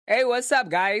Hey, what's up,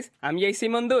 guys? I'm JC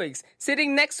Monduix.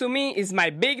 Sitting next to me is my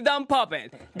big dumb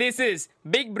puppet. This is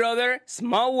Big Brother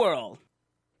Small World.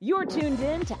 You're tuned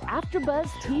in to AfterBuzz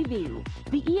TV,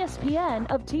 the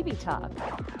ESPN of TV talk.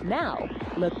 Now,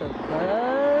 let the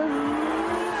buzz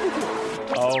begin.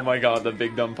 Oh my god, the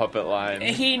big dumb puppet line.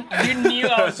 You knew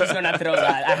I was just gonna throw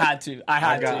that. I had to.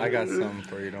 I got something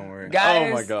for you, don't worry.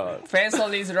 Guys, Oh my god.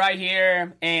 Faisal is right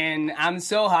here, and I'm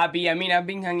so happy. I mean, I've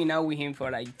been hanging out with him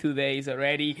for like 2 days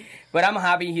already, but I'm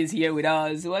happy he's here with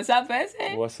us. What's up,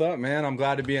 Faisal? What's up, man? I'm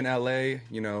glad to be in LA.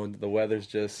 You know, the weather's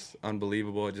just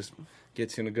unbelievable. It just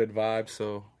gets you in a good vibe,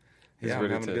 so yeah, I'm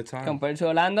ready having a to- good time. Compared to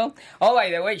Orlando? Oh, by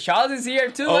the way, Charles is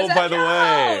here too. Oh, What's up, by the way,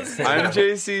 Charles? I'm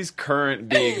JC's current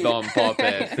big dumb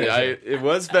puppet. It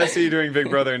was Bessie during Big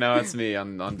Brother, now it's me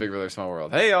on Big Brother Small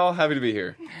World. Hey y'all, happy to be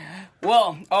here.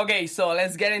 Well, okay, so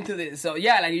let's get into this. So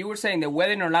yeah, like you were saying, the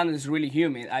weather in Orlando is really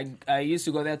humid. I used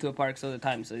to go there to the parks all the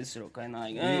time, so it's kind of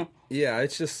like, Yeah,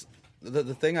 it's just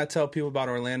the thing I tell people about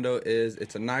Orlando is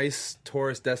it's a nice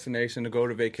tourist destination to go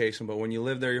to vacation, but when you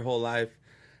live there your whole life,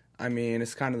 I mean,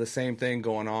 it's kind of the same thing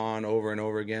going on over and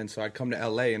over again. So I come to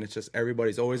LA and it's just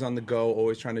everybody's always on the go,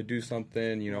 always trying to do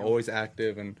something, you know, always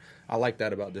active, and I like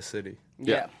that about this city.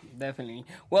 Yeah, definitely.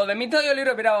 Well, let me tell you a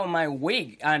little bit about my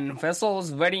week. And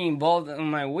Faisal's very involved in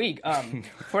my week.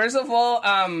 First of all,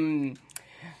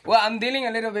 well, I'm dealing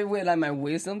a little bit with like my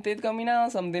wisdom teeth coming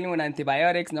out. So I'm dealing with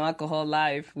antibiotics, no alcohol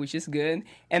life, which is good.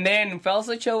 And then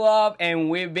Faisal showed up and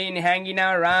we've been hanging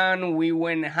out around. We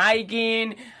went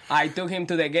hiking. I took him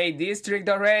to the gay district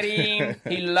already.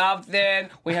 He loved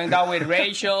it. We hung out with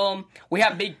Rachel. We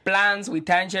have big plans with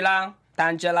Tangela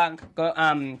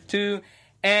too.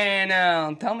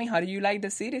 And tell me, how do you like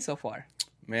the city so far?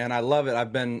 Man, I love it.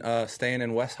 I've been staying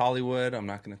in West Hollywood. I'm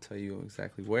not going to tell you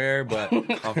exactly where, but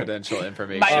Confidential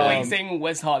information. By the way, saying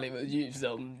West Hollywood,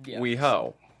 so yeah.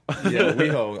 WeHo. yeah,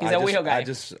 WeHo. He's a WeHo guy.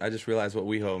 I just realized what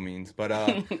WeHo means. But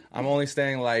I'm only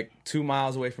staying like 2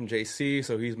 miles away from JC,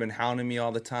 so he's been hounding me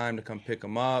all the time to come pick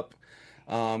him up,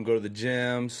 go to the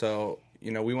gym. So,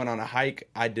 you know, we went on a hike.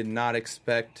 I did not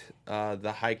expect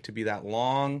the hike to be that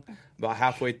long. About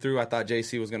halfway through, I thought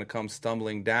JC was going to come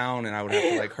stumbling down, and I would have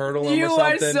to like hurdle him You or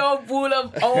are something. so full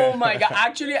of, oh my god.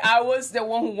 Actually, I was the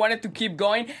one who wanted to keep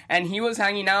going, and he was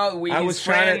hanging out with I his was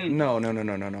friend. trying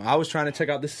to no. I was trying to check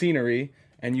out the scenery,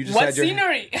 and you just What had your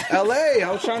scenery? LA. I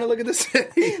was trying to look at the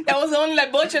city. There was only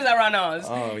like bushes around us.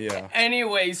 Oh yeah.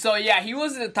 Anyway, so yeah, he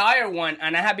was the tired one,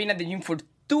 and I have been at the gym for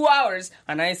 2 hours,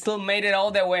 and I still made it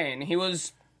all the way, and he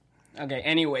was... Okay,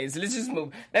 anyways, let's just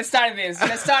move. Let's start this.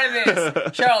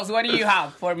 Charles, what do you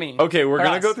have for me? Okay, we're For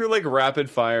going us? to go through like rapid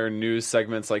fire news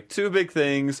segments, like two big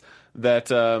things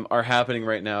that are happening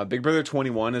right now. Big Brother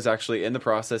 21 is actually in the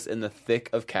process, in the thick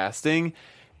of casting.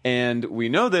 And we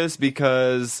know this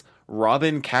because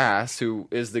Robin Cass, who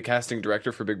is the casting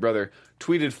director for Big Brother,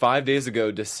 tweeted 5 days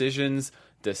ago, decisions,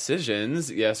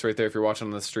 yes, right there if you're watching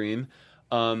on the stream.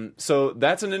 So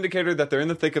that's an indicator that they're in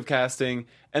the thick of casting.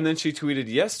 And then she tweeted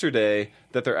yesterday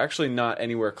that they're actually not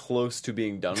anywhere close to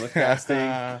being done with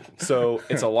casting. So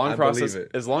it's a long I process. believe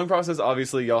it. It's a long process.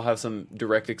 Obviously, y'all have some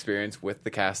direct experience with the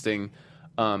casting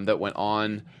that went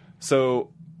on. So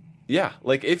yeah,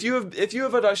 like if you have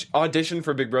auditioned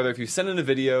for Big Brother, if you send in a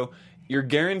video, you're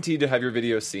guaranteed to have your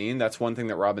video seen. That's one thing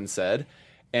that Robin said.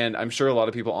 And I'm sure a lot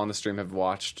of people on the stream have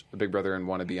watched Big Brother and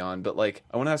want to be on. But like,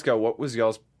 I want to ask y'all, what was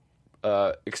y'all's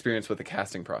experience with the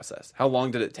casting process? How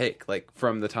long did it take, like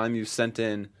from the time you sent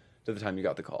in to the time you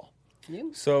got the call?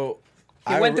 So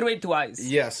He went through it twice.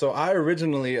 Yeah, so I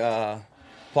originally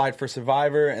applied for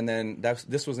Survivor, and then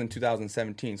this was in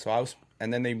 2017.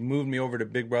 And then they moved me over to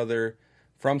Big Brother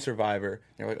from Survivor.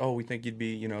 They're like, "Oh, we think you'd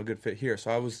be, a good fit here." So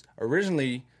I was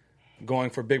originally going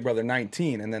for Big Brother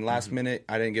 19, and then last minute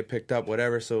I didn't get picked up,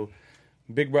 whatever. So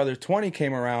Big Brother 20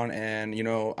 came around, and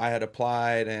I had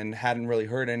applied and hadn't really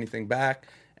heard anything back.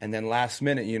 And then last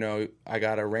minute, I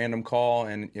got a random call,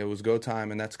 and it was go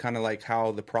time. And that's kind of like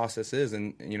how the process is,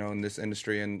 in this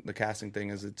industry, and the casting thing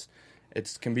is it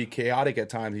can be chaotic at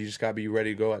times. You just gotta be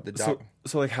ready to go at the job.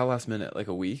 So like how last minute? Like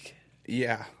a week?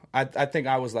 Yeah, I think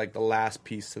I was like the last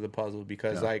piece to the puzzle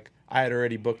because like I had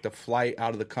already booked a flight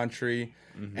out of the country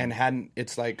and I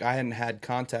hadn't had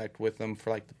contact with them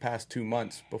for like the past 2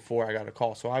 months before I got a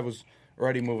call. So I was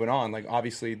already moving on. Like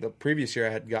obviously the previous year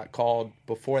I had got called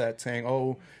before that saying,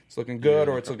 "Oh, it's looking good,"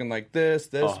 or "It's looking like this,"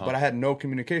 but I had no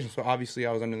communication. So obviously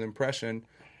I was under the impression,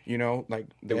 like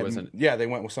they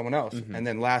went with someone else. And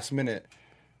then last minute,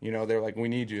 they were like, "We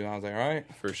need you." And I was like, "All right."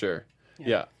 For sure.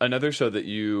 Yeah. Another show that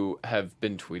you have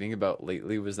been tweeting about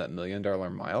lately was that $1 Million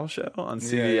Mile show on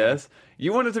CBS. Yeah.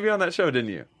 You wanted to be on that show,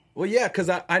 didn't you? Well, yeah, because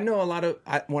I know a lot of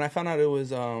when I found out it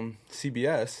was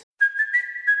CBS.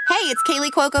 Hey, it's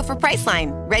Kaylee Cuoco for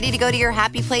Priceline. Ready to go to your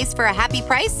happy place for a happy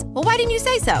price? Well, why didn't you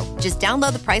say so? Just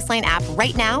download the Priceline app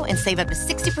right now and save up to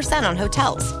 60% on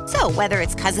hotels. So whether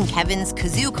it's Cousin Kevin's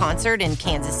Kazoo Concert in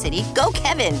Kansas City, go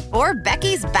Kevin, or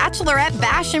Becky's Bachelorette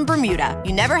Bash in Bermuda,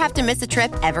 you never have to miss a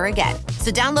trip ever again.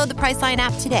 So download the Priceline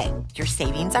app today. Your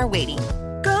savings are waiting.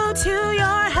 Go to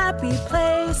your happy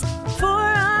place for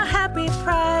a happy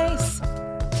price.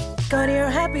 Go to your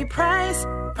happy price,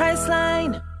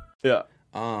 Priceline. Yeah.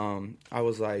 I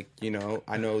was like,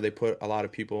 I know they put a lot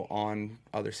of people on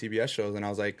other CBS shows, and I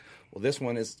was like, well, this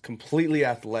one is completely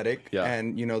athletic,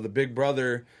 and the Big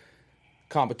Brother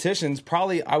competitions,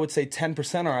 probably I would say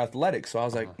 10% are athletic. So I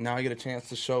was like, now I get a chance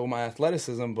to show my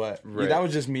athleticism, but that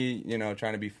was just me,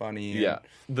 trying to be funny. Yeah.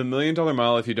 The $1 Million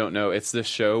Mile, if you don't know, it's this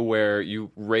show where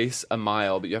you race a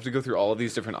mile, but you have to go through all of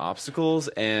these different obstacles,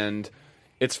 and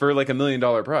it's for like $1 million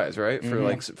prize, right?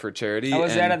 For charity. I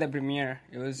was there at the premiere.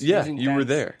 It was you intense. were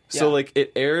there. Yeah. So like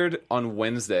it aired on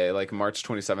Wednesday, like March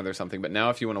 27th or something. But now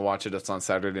if you want to watch it, it's on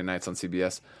Saturday nights on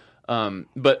CBS.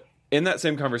 But in that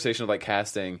same conversation of like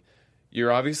casting,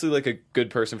 you're obviously like a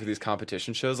good person for these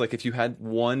competition shows. Like if you had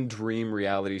one dream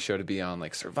reality show to be on,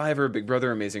 like Survivor, Big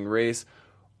Brother, Amazing Race,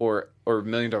 or $1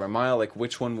 Million Mile, like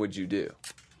which one would you do?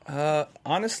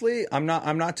 Honestly, I'm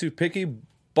not too picky,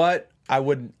 but I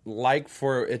would like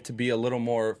for it to be a little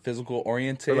more physical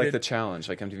oriented. Or like the challenge,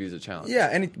 like MTV's a challenge.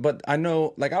 Yeah, but I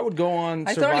know, like I would go on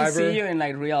Survivor. I thought I'd see you in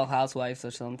like Real Housewives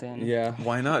or something. Yeah.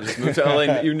 Why not? Just move to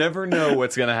LA. You never know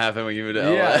what's going to happen when you move to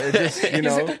LA. Yeah, it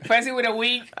just, Fancy with a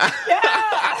wig.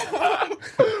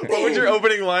 What would your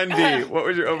opening line be? What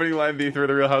would your opening line be for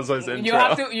the Real Housewives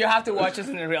intro? You have to watch us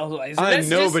in the Real Housewives. I'm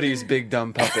nobody's big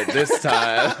dumb puppet this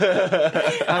time.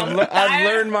 I've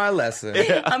learned my lesson.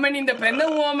 Yeah. I'm an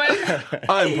independent woman.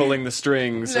 I'm pulling the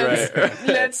strings, right?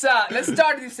 Let's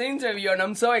start this interview, and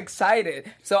I'm so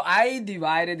excited. So I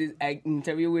divided this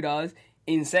interview with us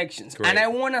in sections, and I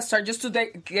want to start just to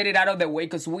get it out of the way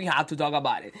because we have to talk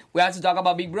about it. We have to talk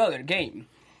about Big Brother game.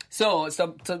 So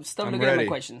stop looking at my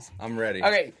questions. I'm ready.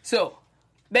 Okay, so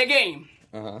the game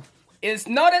is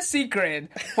not a secret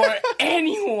for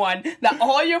anyone that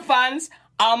all your fans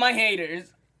are my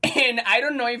haters. And I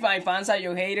don't know if my fans are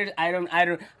your haters. I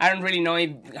don't really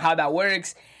know how that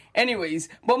works. Anyways,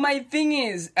 but my thing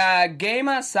is, game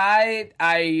aside,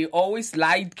 I always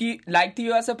liked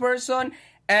you as a person,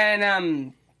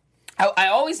 and I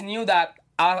always knew that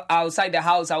outside the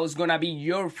house I was gonna be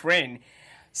your friend.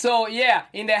 So yeah,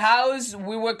 in the house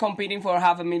we were competing for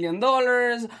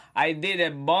 $500,000. I did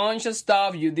a bunch of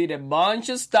stuff. You did a bunch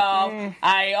of stuff.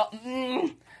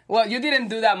 Well, you didn't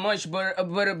do that much, but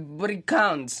it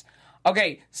counts.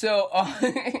 Okay, so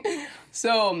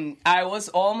so I was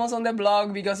almost on the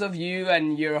block because of you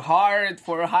and your heart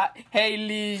for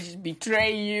Haley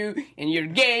betray you in your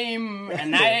game,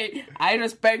 and I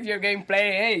respect your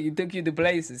gameplay. Hey, it took you to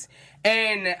places,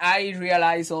 and I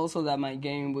realized also that my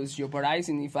game was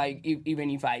jeopardizing. Even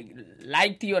if I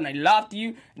liked you and I loved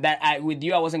you, that with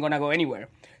you I wasn't gonna go anywhere.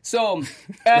 So,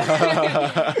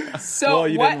 well,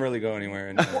 you didn't really go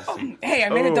anywhere. Hey, I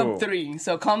made a top 3,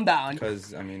 so calm down.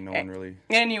 Because, no one really...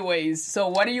 Anyways, so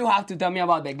what do you have to tell me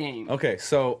about the game? Okay,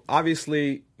 so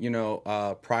obviously,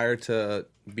 prior to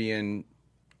being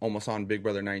almost on Big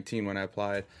Brother 19 when I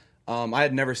applied, I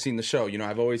had never seen the show.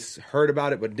 I've always heard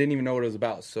about it, but didn't even know what it was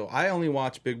about. So I only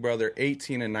watched Big Brother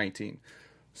 18 and 19.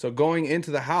 So going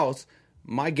into the house,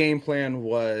 my game plan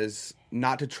was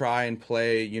not to try and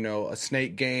play, a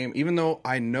snake game, even though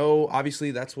I know,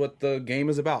 obviously, that's what the game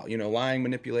is about, lying,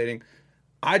 manipulating.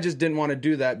 I just didn't want to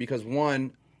do that because,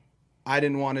 one, I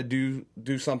didn't want to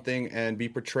do something and be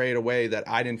portrayed a way that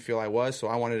I didn't feel I was, so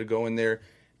I wanted to go in there,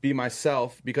 be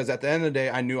myself, because at the end of the day,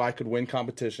 I knew I could win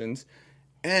competitions.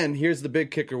 And here's the big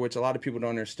kicker, which a lot of people don't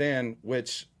understand,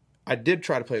 which I did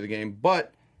try to play the game,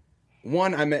 but...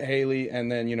 One, I met Haley,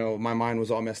 and then, my mind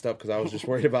was all messed up because I was just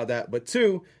worried about that. But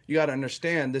two, you got to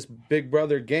understand this Big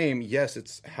Brother game, yes,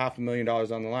 it's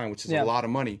 $500,000 on the line, which is a lot of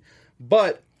money.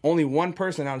 But only one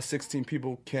person out of 16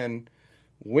 people can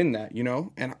win that,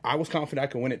 And I was confident I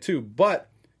could win it too.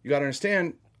 But you got to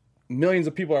understand, millions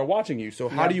of people are watching you. So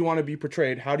how do you want to be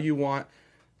portrayed? How do you want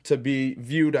to be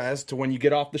viewed as to when you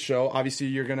get off the show? Obviously,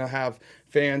 you're going to have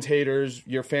fans, haters,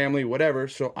 your family, whatever.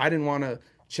 So I didn't want to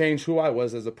change who I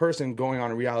was as a person going on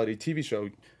a reality TV show.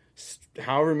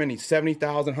 However many,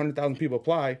 70,000, 100,000 people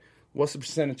apply, what's the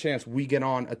percentage chance we get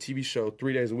on a TV show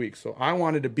 3 days a week? So I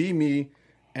wanted to be me,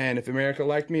 and if America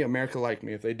liked me, America liked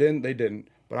me. If they didn't, they didn't.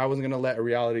 But I wasn't going to let a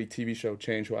reality TV show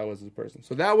change who I was as a person.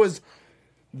 So that was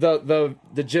the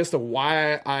gist of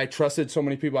why I trusted so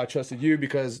many people. I trusted you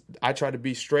because I try to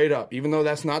be straight up, even though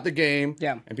that's not the game.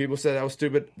 Yeah. And people said that was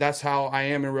stupid. That's how I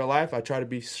am in real life. I try to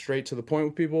be straight to the point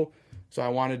with people. So I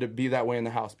wanted to be that way in the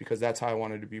house because that's how I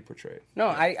wanted to be portrayed. No,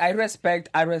 I respect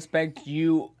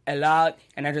you a lot,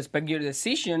 and I respect your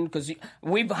decision because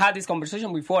we've had this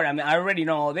conversation before. I mean, I already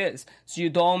know all this. So you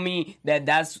told me that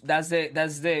that's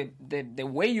the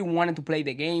way you wanted to play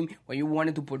the game, what you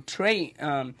wanted to portray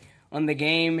on the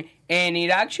game, and it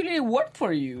actually worked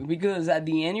for you because at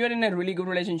the end you're in a really good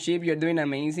relationship. You're doing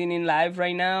amazing in life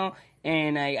right now.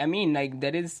 And I mean, like,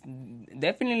 that is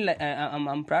definitely, like,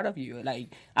 I'm proud of you. Like,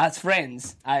 as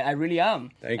friends, I really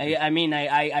am. Thank you. I mean,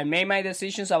 I made my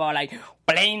decisions about, like,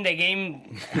 playing the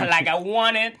game like I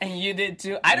wanted, and you did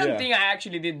too. I don't think I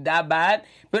actually did that bad,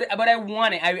 but I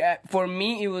wanted. For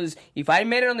me, it was, if I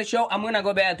made it on the show, I'm going to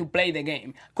go there to play the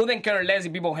game. Couldn't care less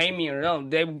if people hate me or not.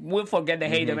 They will forget the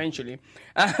hate eventually.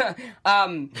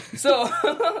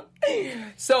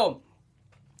 So...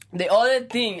 The other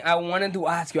thing I wanted to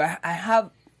ask you, I have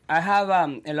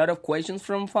a lot of questions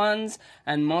from fans,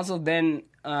 and most of them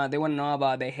they want to know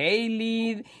about the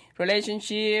Hailey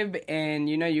relationship, and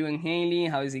you and Hailey,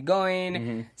 how is it going?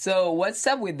 Mm-hmm. So what's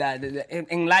up with that?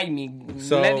 Enlighten me.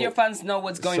 Let your fans know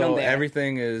what's going on there. So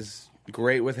everything is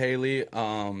great with Hailey.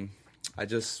 I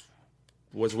just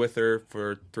was with her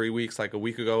for 3 weeks, like a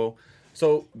week ago.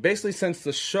 So basically, since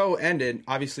the show ended,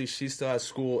 obviously she still has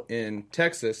school in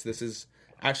Texas. This is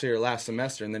actually her last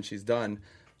semester, and then she's done.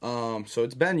 So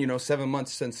it's been, 7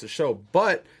 months since the show.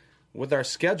 But with our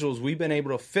schedules, we've been able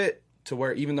to fit to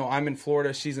where even though I'm in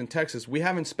Florida, she's in Texas, we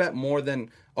haven't spent more than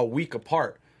a week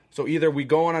apart. So either we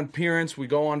go on an appearance, we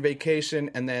go on vacation,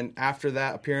 and then after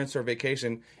that appearance or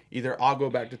vacation, either I'll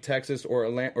go back to Texas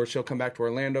or she'll come back to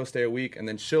Orlando, stay a week, and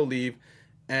then she'll leave.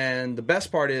 And the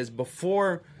best part is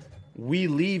before we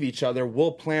leave each other,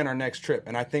 we'll plan our next trip.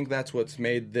 And I think that's what's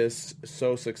made this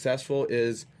so successful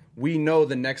is we know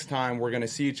the next time we're going to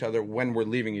see each other when we're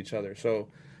leaving each other. So,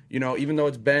 even though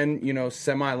it's been,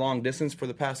 semi-long distance for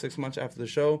the past 6 months after the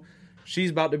show,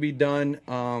 she's about to be done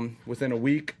within a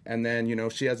week. And then,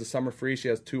 she has a summer free. She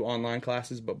has 2 online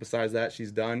classes. But besides that,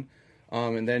 she's done.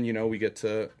 And then, we get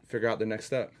to figure out the next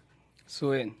step.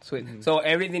 Sweet. Mm-hmm. So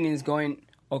everything is going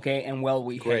okay and well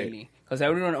with Hailey. Because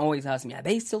everyone always asks me, are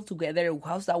they still together?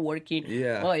 How's that working?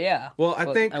 Yeah. Well, yeah. Well, I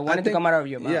think... I wanted to come out of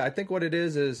your mouth. Yeah, I think what it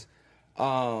is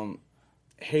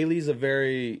Hailey's a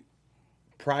very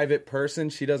private person.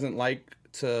 She doesn't like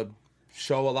to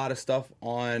show a lot of stuff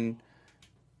on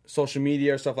social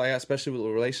media or stuff like that, especially with a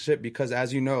relationship, because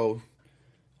as you know,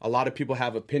 a lot of people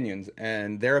have opinions,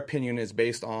 and their opinion is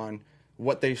based on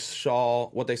what they saw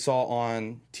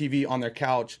on TV, on their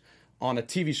couch, on a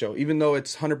TV show. Even though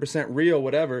it's 100% real,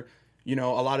 whatever... a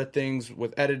lot of things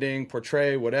with editing,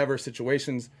 portray, whatever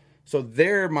situations. So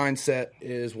their mindset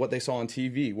is what they saw on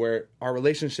TV, where our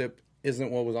relationship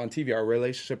isn't what was on TV. Our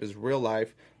relationship is real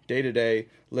life, day to day,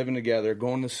 living together,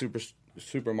 going to the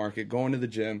supermarket, going to the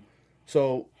gym.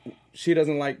 So she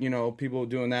doesn't like, people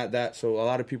doing that. So a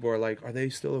lot of people are like, are they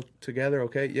still together?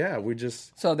 Okay, yeah, we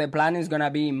just... So the plan is going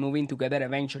to be moving together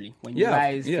eventually when you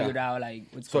guys figure out, like,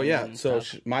 what's going on. So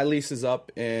my lease is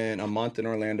up in a month in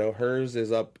Orlando. Hers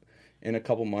is up in a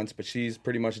couple months, but she's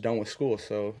pretty much done with school,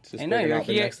 so it's just figuring out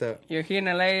the next step. You're here in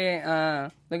LA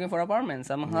looking for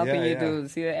apartments. I'm helping you to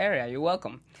see the area. You're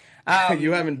welcome.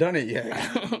 You haven't done it yet.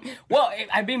 Well,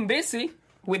 I've been busy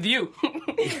with you.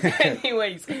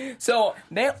 Anyways, so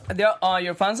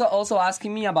your fans are also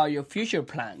asking me about your future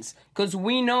plans, because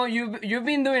we know you've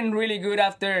been doing really good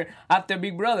after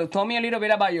Big Brother. Tell me a little bit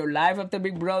about your life after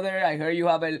Big Brother. I heard you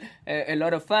have a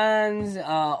lot of fans,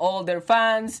 older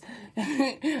fans,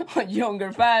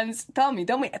 younger fans. Tell me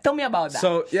about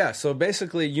that. So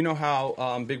basically, you know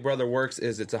how Big Brother works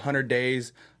is it's 100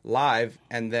 days live,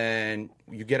 and then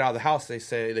you get out of the house. They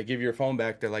give you your phone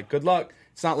back. They're like, good luck.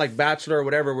 It's not like Bachelor or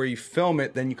whatever where you film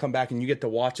it, then you come back and you get to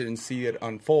watch it and see it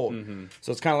unfold. Mm-hmm.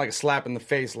 So it's kind of like a slap in the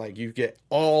face. Like you get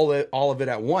all of it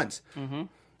at once. Mm-hmm.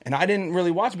 And I didn't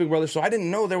really watch Big Brother, so I didn't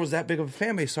know there was that big of a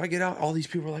fan base. So I get out, all these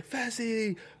people are like,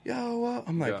 Fessy, yo,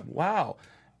 I'm like, wow.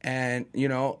 And,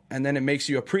 and then it makes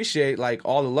you appreciate, like,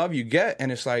 all the love you get.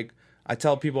 And it's like, I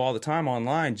tell people all the time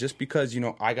online, just because,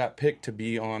 I got picked to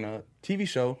be on a TV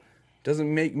show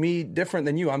doesn't make me different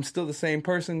than you. I'm still the same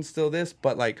person, still this,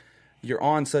 but, like, you're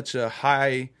on such a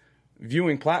high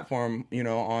viewing platform,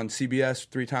 on CBS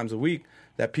 3 times a week,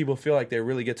 that people feel like they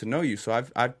really get to know you. So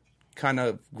I've kind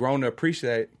of grown to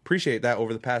appreciate that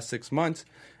over the past 6 months.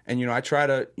 And, I try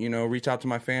to, reach out to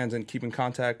my fans and keep in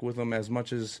contact with them as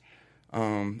much as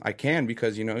I can,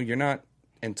 because, you're not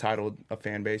entitled a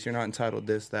fan base. You're not entitled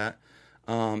this, that.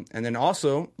 And then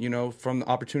also, you know, from the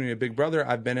opportunity of Big Brother,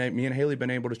 me and Haley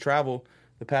been able to travel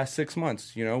the past 6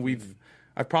 months. You know,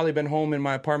 I've probably been home in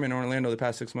my apartment in Orlando the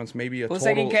past 6 months, maybe Who's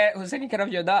taking care of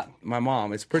your dog? My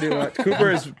mom. It's pretty much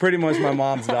Cooper is pretty much my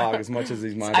mom's dog as much as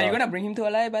he's my dog. Are you gonna bring him to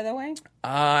LA, by the way?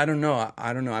 I don't know.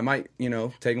 I don't know. I might, you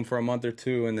know, take him for a month or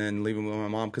two and then leave him with my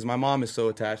mom because my mom is so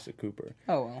attached to Cooper.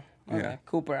 Oh well. Okay, Yeah.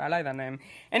 Cooper, I like that name.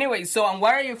 Anyway, so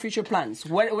what are your future plans?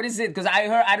 What is it? Because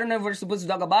I don't know if we're supposed to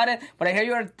talk about it, but I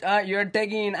hear you're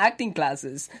taking acting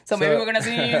classes. So maybe we're gonna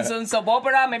see some soap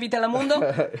opera, maybe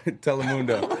Telemundo.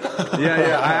 Telemundo.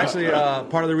 Yeah. I actually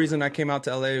part of the reason I came out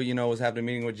to LA, you know, was having a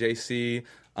meeting with JC,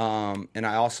 and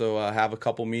I also have a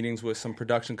couple meetings with some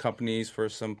production companies for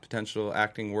some potential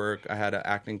acting work. I had an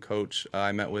acting coach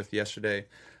I met with yesterday.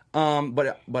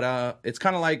 But it's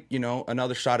kind of like, you know,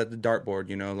 another shot at the dartboard,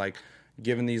 you know, like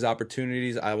given these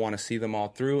opportunities, I want to see them all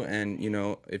through. And, you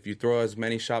know, if you throw as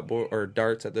many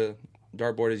darts at the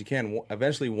dartboard as you can,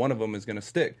 eventually one of them is going to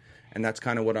stick. And that's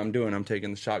kind of what I'm doing. I'm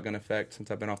taking the shotgun effect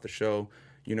since I've been off the show,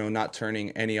 you know, not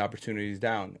turning any opportunities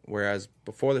down. Whereas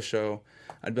before the show,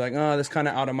 I'd be like, oh, that's kind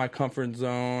of out of my comfort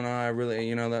zone. I really,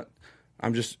 you know, that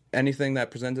I'm just, anything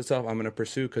that presents itself, I'm going to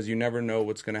pursue because you never know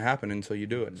what's going to happen until you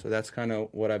do it. So that's kind of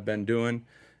what I've been doing.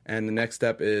 And the next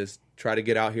step is try to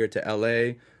get out here to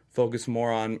LA, focus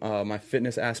more on my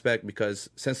fitness aspect because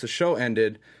since the show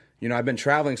ended, you know, I've been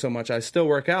traveling so much. I still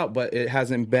work out, but it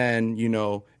hasn't been, you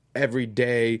know, every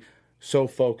day so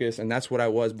focused. And that's what I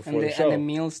was before the show. And the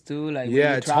meals too. Like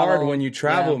yeah, it's hard when you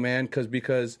travel, man,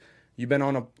 because you've been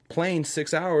on a plane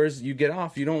 6 hours, you get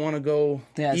off, you don't want to go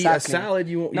eat a salad.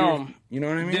 You know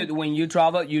what I mean? Dude, when you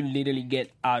travel, you literally get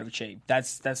out of shape.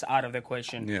 That's out of the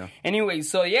question. Yeah. Anyway,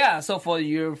 so for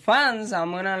your fans,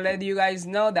 I'm gonna let you guys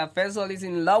know that Faisal is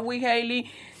in love with Haley.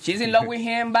 She's in love with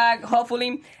him back,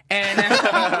 hopefully. And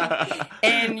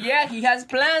and yeah, he has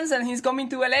plans and he's coming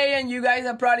to LA and you guys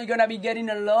are probably gonna be getting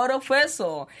a lot of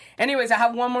Faisal. Anyways, I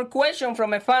have one more question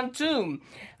from a fan too.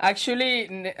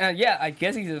 Actually, yeah, I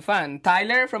guess he's a fan.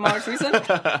 Tyler from our season.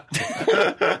 A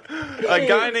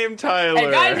guy named Tyler.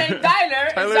 A guy named Tyler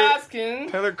is asking.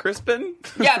 Tyler Crispin?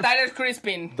 Yeah, Tyler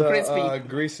Crispin. Crispy.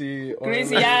 Greasy.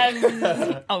 Greasy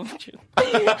ass. Oh, shoot.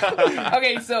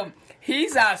 Okay, so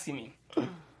he's asking me,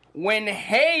 when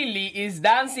Haley is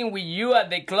dancing with you at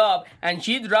the club and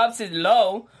she drops it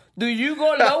low, do you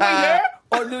go low with her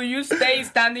or do you stay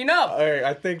standing up? All right,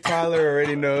 I think Tyler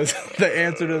already knows the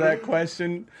answer to that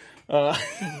question.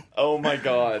 Oh my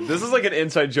god. This is like an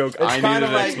inside joke. I need an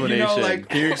explanation. You know, like,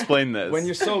 can you explain this? When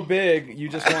you're so big, you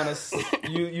just want to...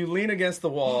 You lean against the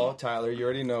wall, Tyler. You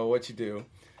already know what you do.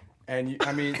 And,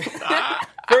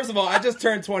 first of all, I just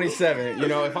turned 27. You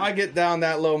know, if I get down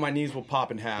that low, my knees will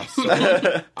pop in half. So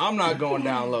I'm not going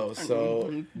down low.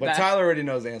 So, but Tyler already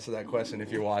knows the answer to that question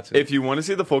if you're watching. If you want to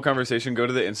see the full conversation, go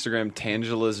to the Instagram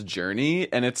Tangela's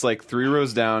Journey, and it's like 3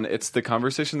 rows down. It's the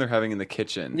conversation they're having in the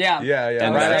kitchen. Yeah. Yeah.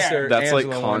 And that's like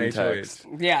Angela context.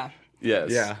 Yeah.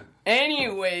 Yes. Yeah.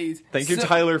 Anyways. Thank you,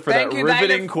 Tyler, for that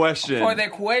riveting question. For the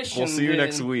question. We'll see you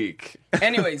next week.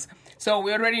 Anyways, so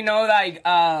we already know like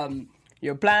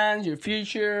your plans, your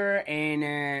future, and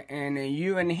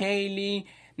you and Haley.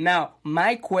 Now,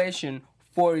 my question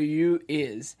for you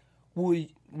is: we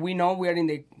know we're in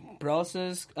the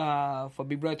process for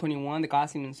Big Brother 21, the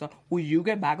casting and stuff. Will you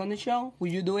get back on the show?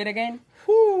 Will you do it again?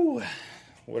 Whew.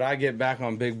 Would I get back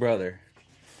on Big Brother?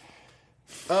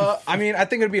 I mean, I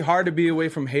think it'd be hard to be away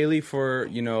from Haley for,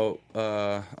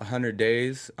 100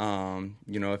 days.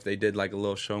 If they did like a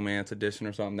little showmance edition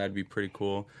or something, that'd be pretty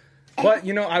cool. But,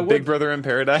 I would... Big Brother in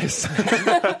Paradise?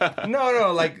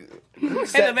 No, like...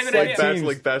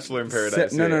 Like Bachelor in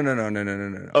Paradise.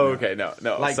 No. Oh, okay, no,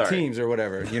 like sorry. teams or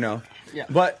whatever, Yeah.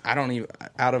 But I don't even...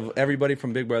 Out of everybody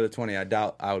from Big Brother 20, I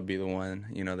doubt I would be the one,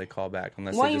 they call back.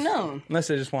 Unless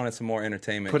they just wanted some more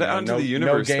entertainment. Put it out into the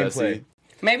universe, no gameplay. Bessie.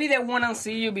 Maybe they want to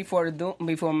see you before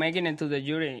making it to the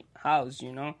jury house,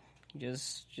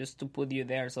 just to put you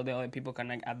there so the other people can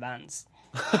like advance.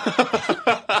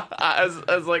 as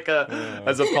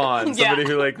a pawn, somebody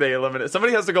who like they eliminate.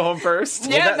 Somebody has to go home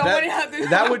first. Yeah, somebody has to.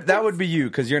 That would be you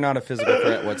because you're not a physical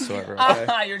threat whatsoever.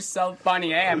 Okay? You're so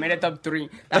funny. Hey, I made it top 3.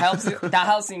 That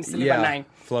helps him sleep at night.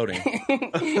 Floating.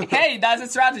 Hey, that's a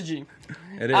strategy.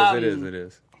 It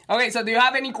is. Okay, so do you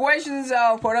have any questions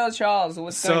for us, Charles?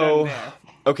 What's going on there?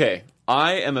 Okay,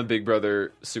 I am a Big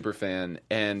Brother super fan,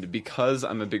 and because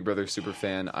I'm a Big Brother super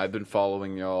fan, I've been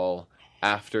following y'all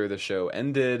after the show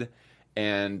ended,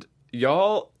 and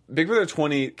y'all, Big Brother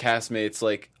 20 castmates,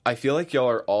 like, I feel like y'all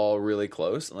are all really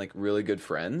close and, like, really good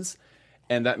friends,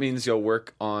 and that means y'all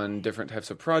work on different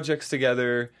types of projects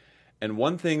together, and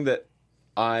one thing that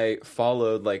I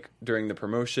followed like during the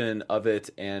promotion of it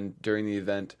and during the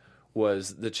event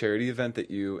was the charity event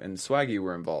that you and Swaggy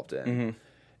were involved in.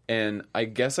 And I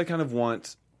guess I kind of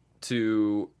want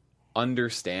to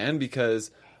understand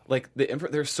because like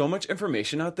there's so much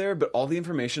information out there, but all the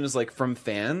information is like from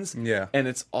fans. Yeah. And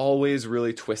it's always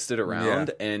really twisted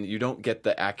around and you don't get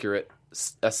the accurate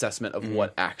assessment of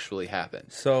what actually happened.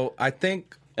 So I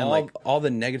think all the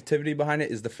negativity behind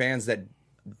it is the fans that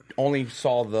only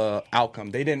saw the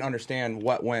outcome. They didn't understand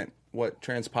what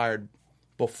transpired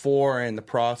before and the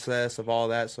process of all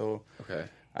that. So Okay.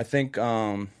 I think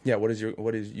what is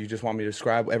you just want me to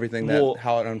describe everything that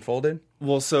how it unfolded?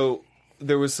 Well, so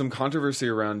there was some controversy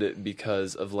around it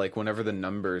because of like whenever the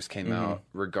numbers came out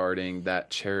regarding that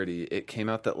charity, it came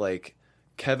out that like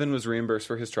Kevin was reimbursed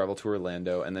for his travel to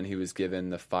Orlando and then he was given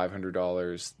the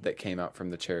 $500 that came out from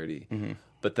the charity.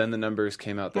 But then the numbers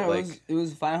came out that it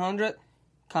was 500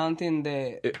 counting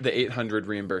the 800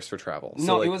 reimbursed for travel. No,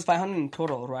 So, like, it was 500 in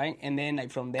total, right? And then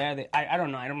like from there, I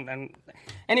don't know. I don't.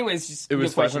 Anyways, just it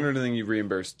was your question. 500 and then you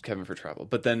reimbursed Kevin for travel.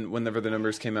 But then whenever the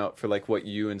numbers came out for like what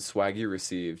you and Swaggy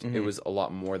received, it was a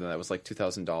lot more than that. It was like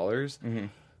 $2,000.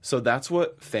 So that's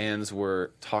what fans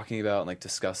were talking about and like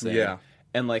discussing. Yeah.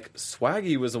 And like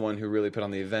Swaggy was the one who really put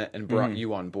on the event and brought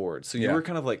you on board. So you Yeah. were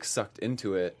kind of like sucked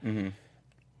into it.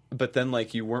 But then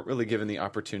like you weren't really given the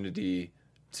opportunity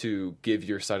to give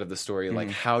your side of the story, like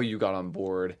how you got on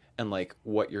board and like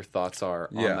what your thoughts are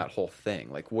on Yeah. that whole thing.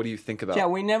 Like, what do you think about? Yeah,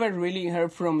 we never really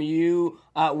heard from you.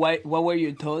 What were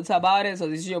your thoughts about it? So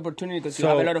this is your opportunity because you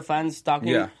have a lot of fans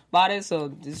talking about it. So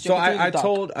this is your So opportunity to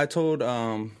talk. I told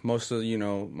most of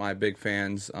my big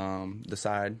fans the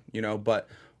side, but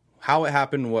how it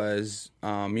happened was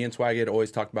me and Swaggy had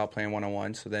always talked about playing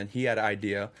 1-on-1. So then he had an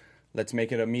idea, let's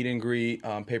make it a meet and greet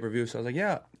pay-per-view. So I was like,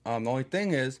 yeah. The only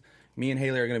thing is, me and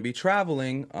Haley are going to be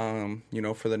traveling,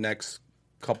 for the next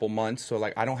couple months. So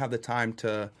like I don't have the time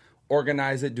to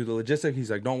organize it, do the logistics. He's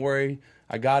like, don't worry,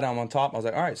 I got it. I'm on top. I was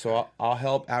like, all right, so I'll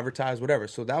help advertise, whatever.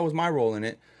 So that was my role in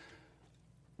it.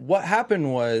 What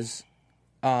happened was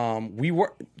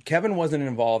Kevin wasn't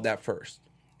involved at first.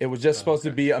 It was just supposed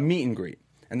to be a meet and greet.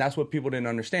 And that's what people didn't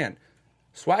understand.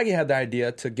 Swaggy had the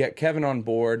idea to get Kevin on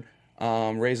board,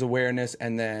 raise awareness,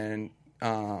 and then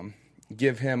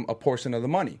give him a portion of the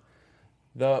money.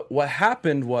 What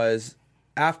happened was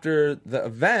after the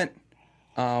event,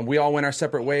 we all went our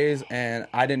separate ways, and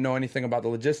I didn't know anything about the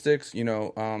logistics.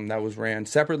 That was ran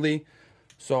separately.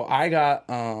 So I got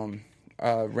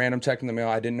a random check in the mail.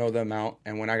 I didn't know the amount,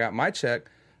 and when I got my check,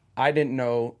 I didn't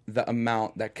know the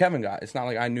amount that Kevin got. It's not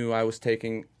like I knew I was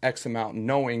taking X amount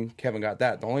knowing Kevin got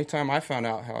that. The only time I found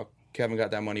out how Kevin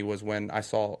got that money was when I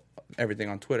saw everything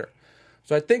on Twitter.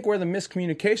 So I think where the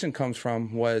miscommunication comes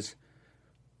from was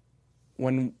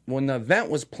when the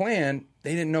event was planned,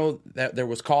 they didn't know that there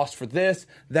was cost for this,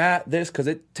 because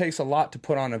it takes a lot to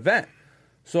put on an event.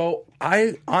 So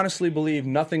I honestly believe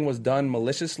nothing was done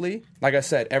maliciously. Like I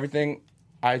said, everything,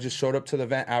 I just showed up to the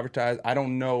event, advertised. I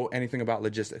don't know anything about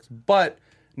logistics. But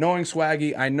knowing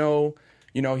Swaggy, I know,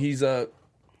 he's a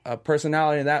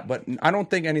personality in that, but I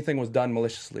don't think anything was done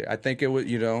maliciously. I think it was,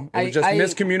 it was just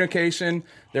miscommunication.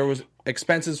 There was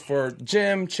expenses for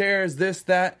gym, chairs, this,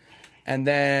 that. And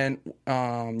then, it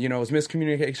was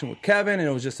miscommunication with Kevin, and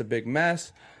it was just a big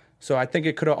mess. So I think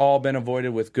it could have all been avoided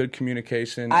with good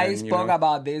communication. I spoke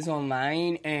about this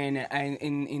online, and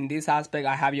in this aspect,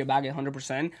 I have your back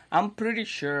 100%. I'm pretty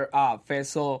sure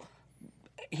Faisal,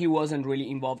 he wasn't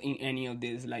really involved in any of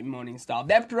this like money stuff.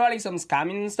 There's probably some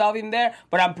scamming stuff in there,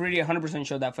 but I'm pretty 100%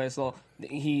 sure that Faisal,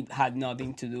 he had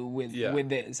nothing to do with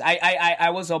this. I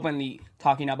was openly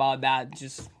talking about that.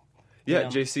 Yeah,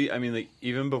 JC, I mean, like,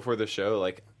 even before the show,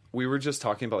 like, we were just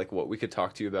talking about, like, what we could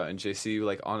talk to you about, and JC,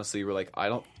 like, honestly, we're like,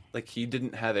 he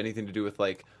didn't have anything to do with,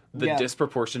 like, the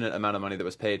disproportionate amount of money that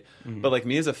was paid. But, like,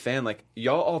 me as a fan, like,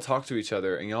 y'all all talk to each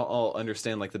other, and y'all all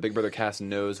understand, like, the Big Brother cast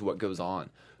knows what goes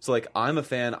on. So, like, I'm a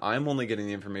fan, I'm only getting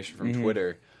the information from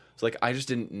Twitter. So, like, I just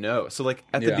didn't know. So, like,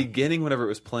 at the beginning, whenever it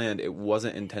was planned, it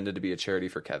wasn't intended to be a charity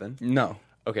for Kevin? No.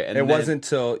 Okay, and it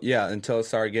wasn't until it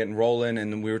started getting rolling,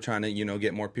 and we were trying to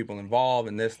get more people involved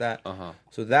and this, that.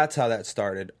 So that's how that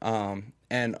started.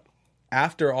 And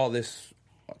after all this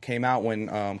came out, when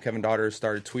Kevin Daughters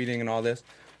started tweeting and all this,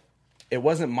 it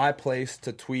wasn't my place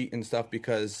to tweet and stuff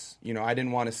because I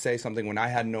didn't want to say something when I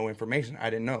had no information. I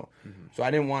didn't know, so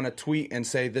I didn't want to tweet and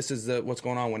say this is what's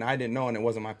going on when I didn't know, and it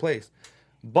wasn't my place.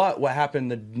 But what happened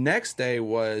the next day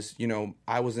was,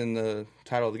 I was in the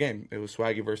title of the game. It was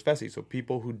Swaggy versus Fessy. So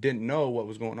people who didn't know what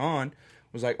was going on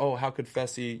was like, oh, how could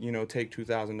Fessy, take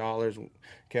 $2,000?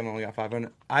 Kevin only got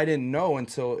 $500. I didn't know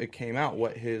until it came out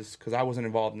because I wasn't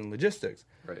involved in logistics.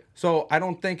 Right. So I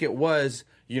don't think it was,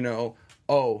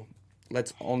 oh,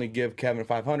 let's only give Kevin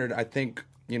 $500. I think,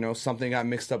 something got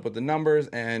mixed up with the numbers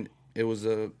and it was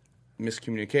a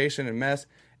miscommunication and mess.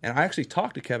 And I actually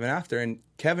talked to Kevin after, and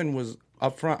Kevin was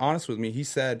upfront honest with me. He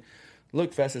said,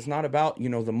 look, Fess, it's not about,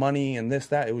 the money and this,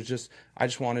 that. It was just, I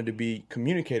just wanted to be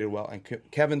communicated well. And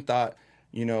Kevin thought,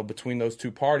 between those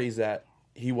two parties that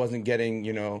he wasn't getting,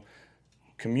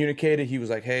 communicated. He was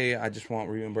like, hey, I just want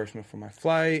reimbursement for my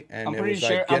flight. And I'm it pretty was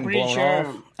sure. like getting blown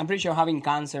off. I'm pretty sure having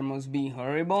cancer must be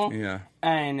horrible. Yeah.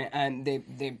 And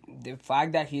the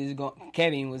fact that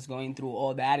Kevin was going through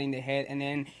all that in the head,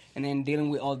 and then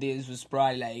dealing with all this was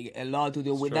probably like a lot to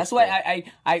deal with. That's why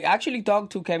I actually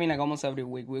talk to Kevin like almost every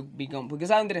week.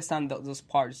 Because I understand those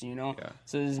parts, Yeah.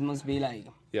 So this must be like.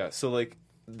 Yeah. So like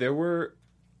there were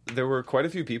quite a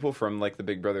few people from like the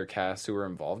Big Brother cast who were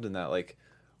involved in that. Like,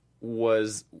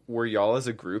 were y'all as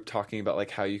a group talking about like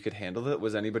how you could handle it?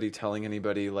 Was anybody telling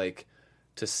anybody like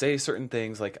to say certain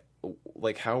things?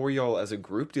 Like how were y'all as a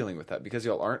group dealing with that? Because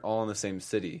y'all aren't all in the same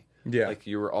city. Yeah. Like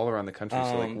you were all around the country.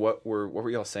 So like what were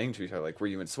y'all saying to each other? Like were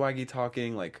you and Swaggy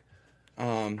talking? Like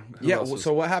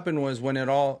So what happened was when it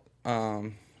all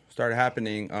started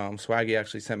happening, Swaggy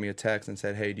actually sent me a text and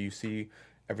said, hey, do you see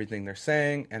everything they're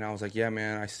saying? And I was like, yeah,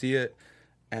 man, I see it.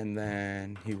 And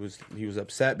then he was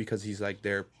upset because he's like,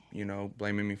 they're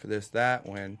blaming me for this, that,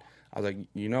 when I was like,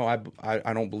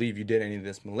 I don't believe you did any of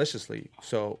this maliciously.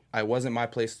 So I wasn't my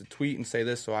place to tweet and say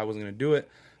this, so I wasn't going to do it.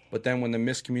 But then when the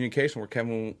miscommunication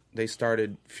where they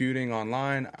started feuding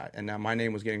online, and now my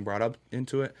name was getting brought up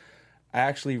into it, I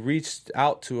actually reached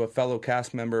out to a fellow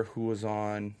cast member who was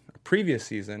on a previous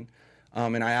season,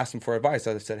 and I asked him for advice.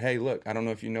 I said, hey, look, I don't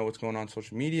know if you know what's going on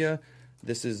social media.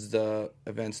 This is the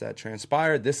events that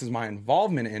transpired. This is my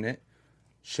involvement in it.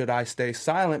 Should I stay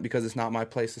silent because it's not my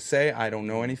place to say, I don't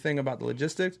know anything about the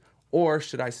logistics? Or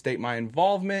should I state my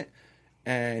involvement?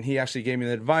 And he actually gave me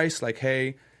the advice like,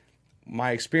 hey,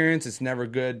 my experience, it's never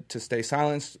good to stay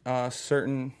silent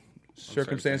certain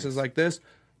circumstances like this.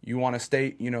 You want to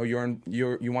state, you want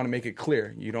to make it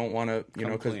clear. You don't want to,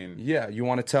 because, you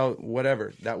want to tell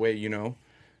whatever. That way,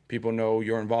 people know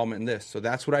your involvement in this. So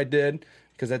that's what I did,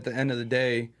 because at the end of the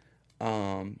day,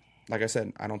 like I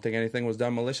said, I don't think anything was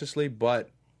done maliciously, but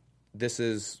this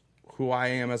is who I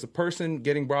am as a person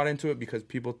getting brought into it because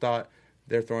people thought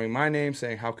they're throwing my name,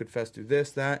 saying, how could Fess do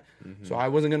this, that? Mm-hmm. So I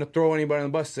wasn't going to throw anybody on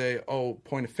the bus, say, oh,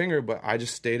 point a finger, but I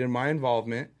just stated my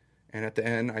involvement. And at the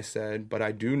end, I said, but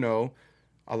I do know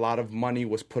a lot of money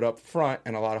was put up front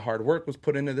and a lot of hard work was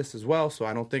put into this as well, so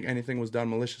I don't think anything was done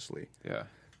maliciously. Yeah.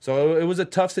 So it was a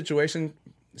tough situation,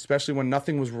 especially when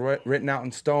nothing was written out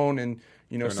in stone and,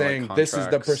 saying this is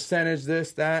the percentage,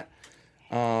 this, that.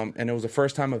 And it was a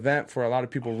first-time event for a lot of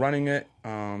people running it.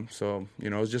 So,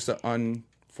 it was just an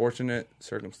unfortunate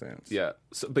circumstance. Yeah.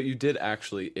 So, but you did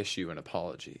actually issue an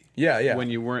apology. Yeah. When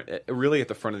you weren't really at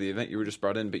the front of the event, you were just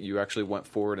brought in, but you actually went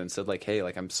forward and said, like, hey,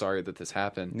 like, I'm sorry that this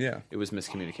happened. Yeah. It was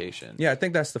miscommunication. Yeah, I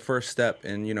think that's the first step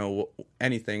in,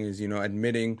 anything is,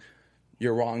 admitting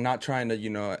you're wrong, not trying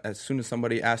to, as soon as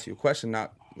somebody asks you a question,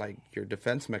 not like your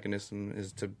defense mechanism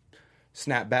is to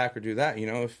snap back or do that,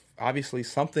 if obviously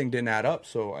something didn't add up.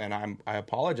 So, and I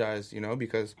apologize,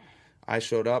 because I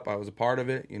showed up, I was a part of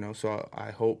it, so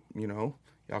I hope, y'all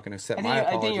can accept my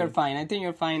apology. I think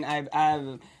you're fine.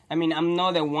 I'm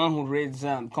not the one who reads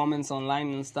comments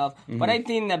online and stuff, but I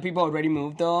think that people already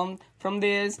moved on from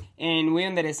this, and we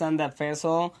understand that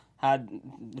Faisal had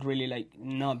really like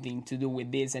nothing to do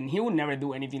with this, and he would never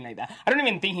do anything like that. I don't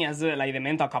even think he has the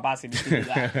mental capacity to do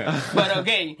that. But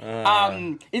okay,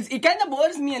 it kind of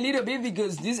bothers me a little bit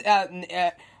because this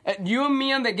you and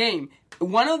me on the game.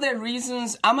 One of the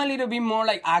reasons I'm a little bit more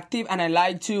like active, and I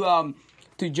like to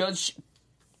judge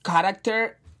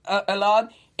character a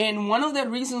lot, and one of the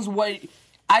reasons why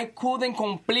I couldn't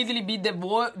completely be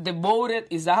devoted,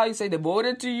 is that how you say,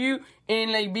 devoted to you,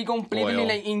 and like be completely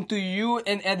like into you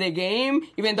and at the game,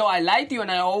 even though I liked you and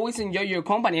I always enjoyed your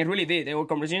company. I really did. There were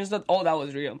conversations that all that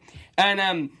was real.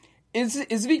 And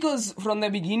it's because from the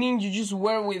beginning you just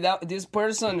were without this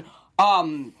person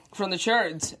from the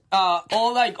church,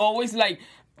 all like always like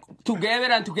together,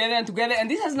 and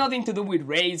this has nothing to do with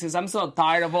race, because I'm so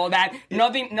tired of all that.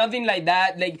 Nothing like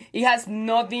that. Like, it has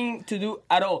nothing to do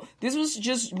at all. This was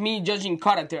just me judging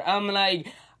character. I'm like,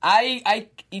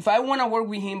 if I want to work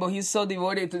with him, but he's so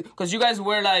devoted to, because you guys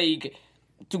were like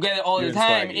together all You the and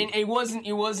time, Swaggy. and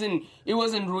it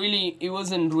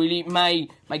wasn't really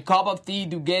my cup of tea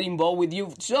to get involved with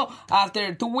you. So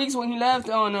after 2 weeks when he left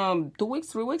on 2 weeks,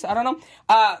 3 weeks, I don't know.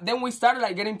 Then we started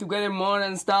like getting together more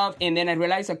and stuff, and then I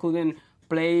realized I couldn't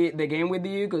play the game with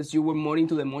you because you were more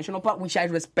into the emotional part, which I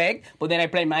respect. But then I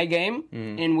play my game,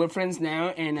 and we're friends now.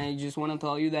 And I just want to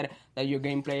tell you that your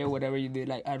gameplay or whatever you did,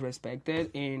 like I respect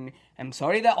it. And I'm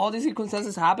sorry that all these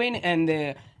circumstances happen. And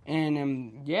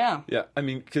yeah. Yeah, I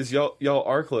mean, because y'all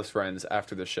are close friends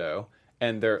after the show,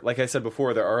 and there, like I said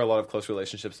before, there are a lot of close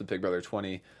relationships with Big Brother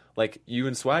 20. Like you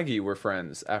and Swaggy were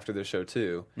friends after the show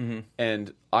too,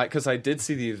 and because I did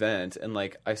see the event, and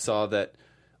like I saw that.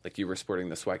 Like you were sporting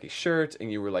the Swaggy shirt,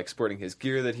 and you were like sporting his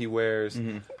gear that he wears.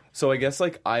 So I guess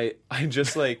like I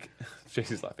just like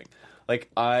JC's laughing. Like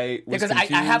I was Because I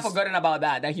have forgotten about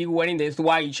that he wearing the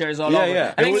Swaggy shirts all over.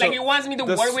 Yeah. I think It was- like he wants me to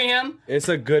work with him. It's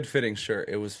a good fitting shirt.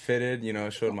 It was fitted, you know,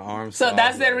 it showed my arms. So I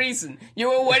that's was the like- reason. You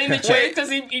were wearing the shirt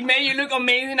because it made you look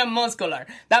amazing and muscular.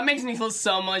 That makes me feel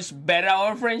so much better,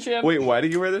 our friendship. Wait, why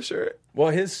did you wear this shirt?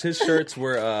 Well, his shirts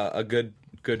were a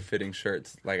good fitting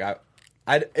shirts. Like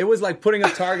it was like putting a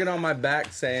target on my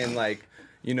back, saying like,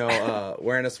 you know,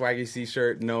 wearing a Swaggy C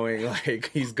shirt, knowing like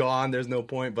he's gone. There's no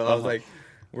point. But I was like,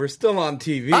 we're still on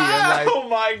TV. And, like, Oh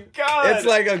my god! it's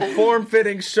like a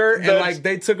form-fitting shirt, and That's- like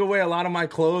they took away a lot of my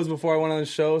clothes before I went on the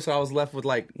show, so I was left with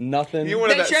like nothing. You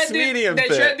wanted The that shirt medium did,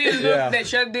 the fit. shirt did look, Yeah. the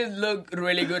shirt did look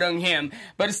really good on him,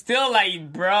 but still,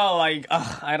 like, bro, like,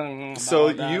 I don't know. So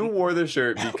about that. you wore the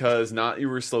shirt because not you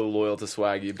were so loyal to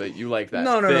Swaggy, but you like that.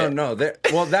 No. fit.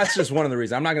 Well, that's just one of the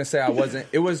reasons. I'm not gonna say I wasn't.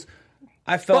 It was.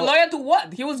 I felt. But loyal to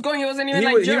what? He was going. He wasn't even he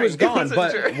like was, he Jerry. was gone. wasn't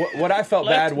But sure. what I felt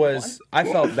Like bad to was I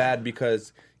felt bad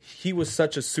because he was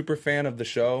such a super fan of the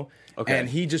show, Okay. and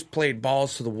he just played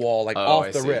balls to the wall, like Oh, off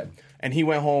I the see. rip. And he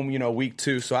went home, you know, week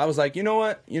 2. So I was like, you know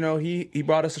what, you know, he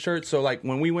brought us a shirt. So like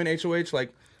when we win HOH,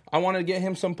 like I wanted to get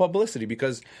him some publicity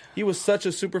because he was such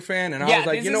a super fan, and I was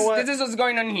like, this you know is, what, This is what's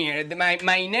going on here.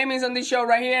 My name is on the show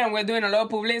right here, and we're doing a lot of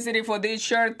publicity for these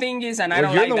shirt thingies, and I Well,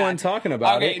 don't you're like the that. one talking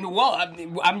about okay, it. Well,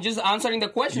 I'm just answering the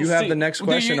questions. You have too. the next Do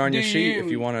question you- on your do sheet if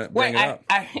you wanna bring Wait, it up.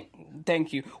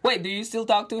 Thank you. Wait, do you still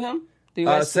talk to him? Do you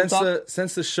guys still since talk?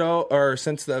 since the show or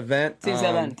since the event, Since the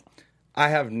event. I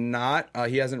have not.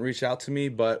 He hasn't reached out to me,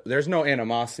 but there's no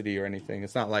animosity or anything.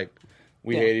 It's not like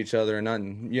we Yeah. hate each other or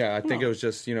nothing. Yeah, I think it was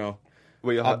just, you know,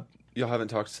 Wait, y'all haven't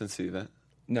talked since the event?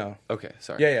 no. Okay,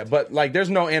 sorry. Yeah, but like there's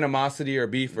no animosity or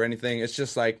beef or anything. It's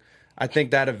just like I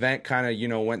think that event kind of, you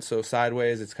know, went so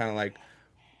sideways. It's kind of like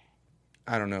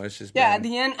I don't know. It's just Yeah,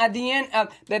 been- at the end,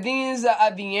 the thing is,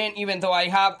 at the end, even though I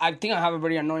think I have a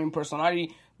very annoying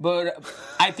personality, but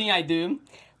I think I do.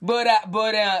 But at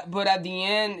the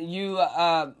end,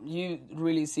 you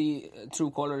really see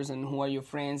true colors and who are your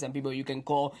friends and people you can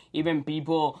call, even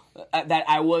people that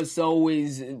I was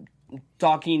always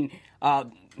talking,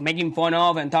 making fun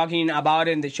of and talking about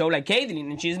in the show, like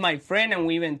Caitlyn, and she's my friend, and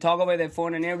we even talk over the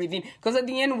phone and everything. Because at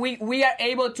the end, we are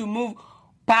able to move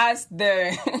past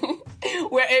the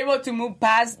we're able to move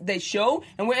past the show,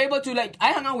 and we're able to, like,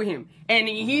 I hang out with him, and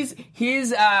his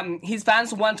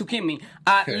fans want to kill me.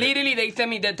 Literally, they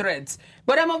send me the threads,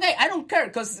 but I'm okay. I don't care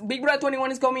because Big Brother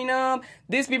 21 is coming up.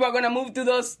 These people are gonna move to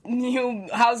those new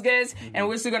house guests, and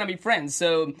we're still gonna be friends.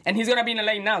 So, and he's gonna be in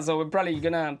LA now, so we're probably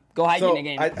gonna go hiking So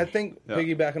again. I think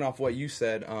piggybacking off what you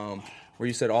said, where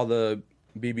you said all the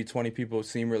BB20 people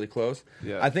seem really close.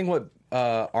 Yeah. I think what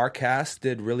our cast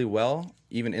did really well,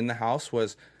 even in the house,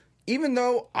 was even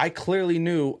though I clearly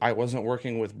knew I wasn't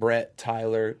working with Brett,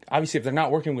 Tyler. Obviously, if they're not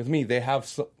working with me, they have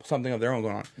something of their own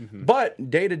going on. Mm-hmm.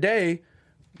 But day to day,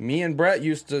 me and Brett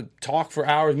used to talk for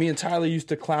hours. Me and Tyler used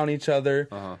to clown each other.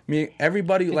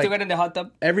 Everybody you like took it in the hot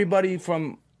tub. everybody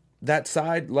from that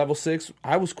side, level 6,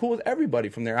 I was cool with everybody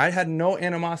from there. I had no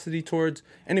animosity towards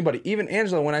anybody. Even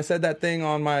Angela, when I said that thing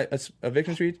on my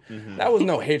eviction speech, that was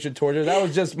no hatred towards her. That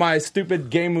was just my stupid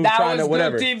game move That trying was to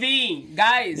whatever. good TV,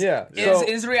 guys. Yeah,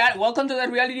 It's real. Welcome to the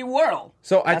reality world.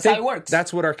 So I That's think how it works.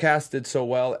 that's what our cast did so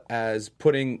well, as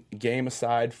putting game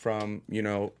aside from, you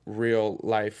know, real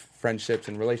life friendships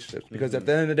and relationships. Because at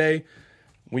the end of the day,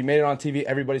 we made it on TV.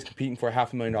 Everybody's competing for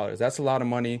 $500,000. That's a lot of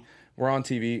money. We're on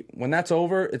TV. When that's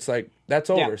over, it's like, that's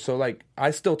over. Yeah. So, like, I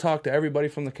still talk to everybody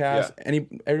from the cast, Yeah.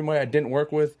 everybody I didn't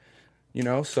work with, you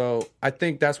know? So I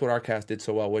think that's what our cast did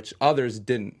so well, which others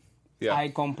didn't. Yeah. I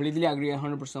completely agree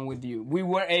 100% with you. We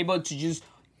were able to just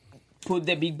put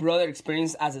the Big Brother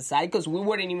experience as a side because we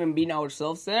weren't even being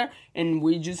ourselves there, and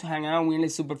we just hang out, we're like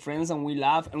super friends, and we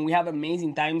laugh, and we have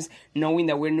amazing times knowing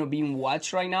that we're not being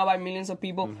watched right now by millions of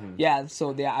people. Yeah,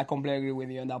 so I completely agree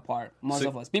with you on that part. Most So-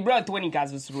 of us. Big Brother 20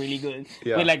 cast was really good.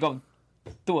 Yeah. With like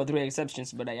two or three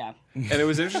exceptions, but yeah. And it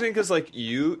was interesting because like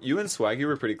you and Swaggy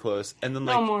were pretty close, and then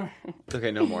like No more.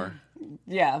 okay, no more.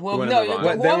 Yeah, well, wanna no, move on?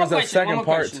 one But there more was a question, one second more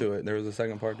part question. to it. There was a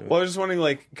second part to it. Well, I was just wondering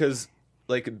like because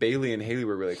like Bailey and Haley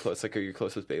were really close. Like, are you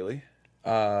close with Bailey?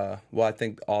 Well, I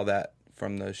think all that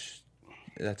from the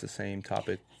that's the same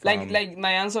topic. Like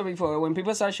my answer before, when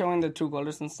people start showing the true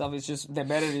colors and stuff, it's just the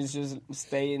better is just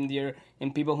stay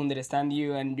in people who understand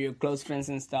you and your close friends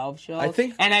and stuff. Show. I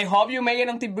think- and I hope you make it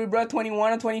until Big Brother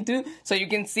 21 or 22, so you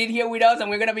can sit here with us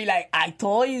and we're gonna be like, I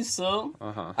told you so.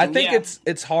 I think Yeah.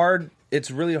 it's hard.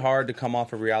 It's really hard to come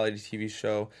off a reality TV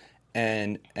show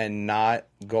and not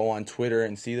go on Twitter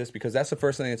and see this, because that's the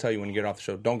first thing they tell you when you get off the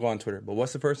show. Don't go on Twitter. But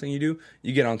what's the first thing you do?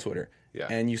 You get on Twitter. Yeah.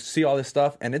 And you see all this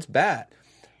stuff, and it's bad.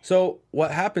 So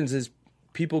what happens is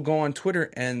people go on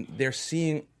Twitter and they're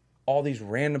seeing all these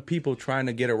random people trying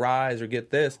to get a rise or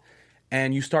get this,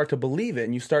 and you start to believe it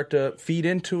and you start to feed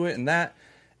into it and that.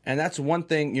 And that's one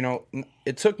thing, you know,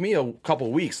 it took me a couple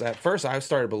of weeks. At first I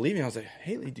started believing. I was like,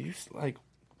 Haley, do you like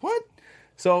what?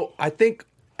 So I think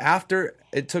after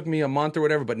it took me a month or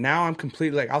whatever, but now I'm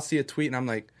completely like, I'll see a tweet and I'm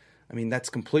like, I mean, that's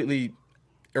completely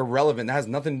irrelevant. That has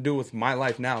nothing to do with my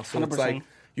life now. So 100%. it's like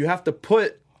you have to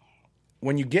put,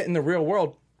 when you get in the real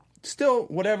world, still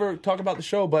whatever, talk about the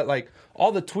show, but like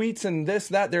all the tweets and this,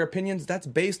 that, their opinions, that's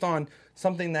based on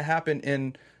something that happened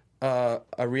in a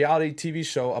reality TV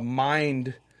show, a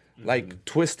mind like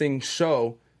twisting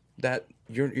show that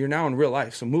you're now in real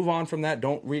life. So move on from that.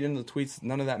 Don't read into the tweets.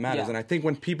 None of that matters. Yeah. And I think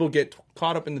when people get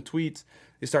caught up in the tweets,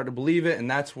 they start to believe it, and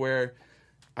that's where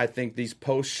I think these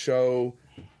post-show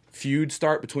feuds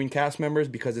start between cast members,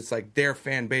 because it's like their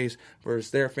fan base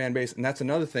versus their fan base. And that's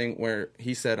another thing where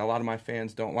he said a lot of my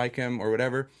fans don't like him or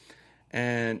whatever.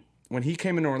 And when he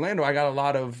came into Orlando, I got a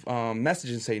lot of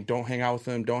messages saying, don't hang out with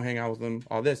him, don't hang out with him,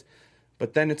 all this.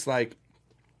 But then it's like,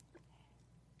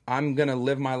 I'm going to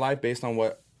live my life based on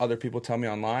what other people tell me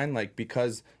online. Like,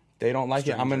 because they don't like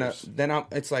Strangers.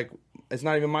 it's like, it's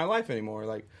not even my life anymore.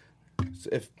 Like,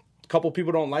 if couple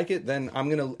people don't like it, then I'm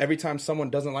gonna, every time someone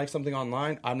doesn't like something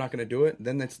online, I'm not gonna do it.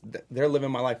 Then they're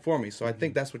living my life for me. So I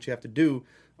think that's what you have to do.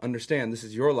 Understand, this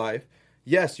is your life.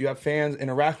 Yes, you have fans,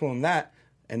 interact with them. That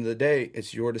end of the day,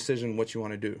 it's your decision what you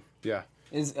want to do. Yeah.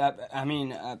 Is I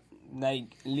mean,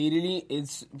 like literally,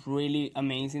 it's really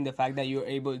amazing the fact that you're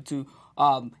able to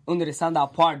understand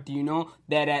that part. You know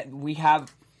that we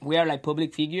are like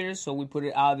public figures, so we put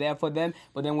it out there for them,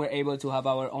 but then we're able to have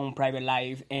our own private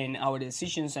life and our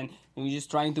decisions, and we're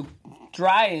just trying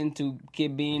to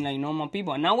keep being like normal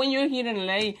people. And now when you're here in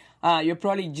LA, you're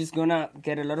probably just gonna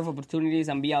get a lot of opportunities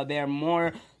and be out there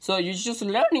more. So you're just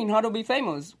learning how to be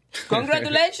famous.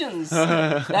 Congratulations!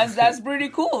 That's pretty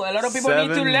cool. A lot of people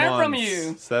need to learn from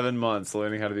you. 7 months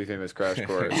learning how to be famous crash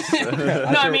course. No,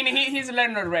 I mean he's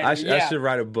learned already. I yeah. should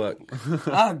write a book.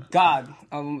 Oh God,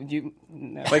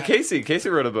 no. Like Casey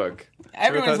wrote a book.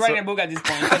 Everyone's writing a book at this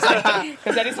point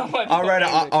because that is so much. I'll write.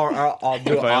 I'll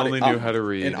do. If I only knew how to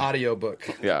read. an audio book.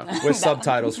 Yeah. With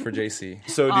subtitles for JC.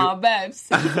 So Oh, babes.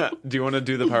 do you want to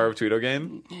do the Power of Tweeto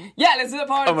game? Yeah, let's do the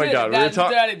power. Oh my god,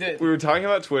 we we were talking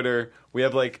about Twitter. We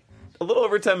have like a little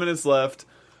over 10 minutes left,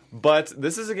 but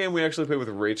this is a game we actually played with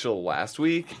Rachel last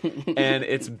week, and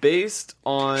it's based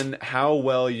on how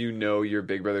well you know your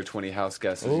Big Brother 20 house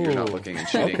guests if you're not looking and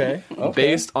cheating. Okay.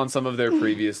 Based on some of their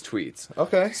previous tweets.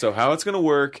 Okay. So how it's going to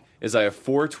work is I have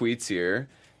 4 tweets here,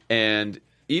 and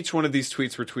each one of these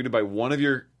tweets were tweeted by one of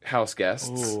your house guests.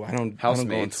 Ooh, I don't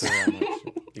housemates. go on Twitter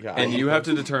that much. And you have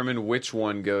to determine which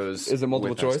one goes. Is it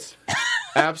multiple with us. choice?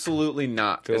 Absolutely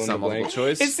not. Fill It's in not the multiple blank.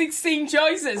 choice. It's 16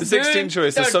 choices. 16 dude.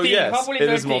 choices. So 13, yes, hopefully it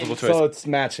is 13. multiple choice. So it's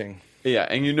matching. Yeah,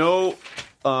 and you know,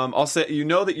 I'll say you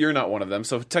know that you're not one of them.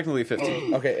 So technically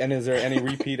 15. Okay, and is there any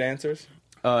repeat answers?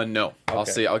 No, I'll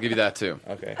Okay. see. I'll give you that too.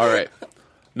 Okay. All right.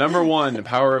 Number 1, the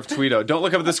Power of Tweeto. Don't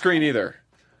look up at the screen either.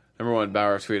 Number 1,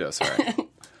 Power of Tweeto. Sorry.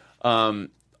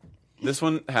 This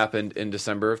one happened in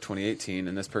December of 2018,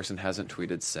 and this person hasn't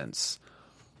tweeted since.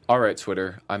 All right,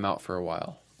 Twitter, I'm out for a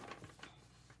while.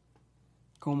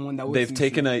 Come on, that was They've easy.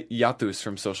 taken a hiatus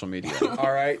from social media.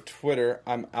 All right, Twitter,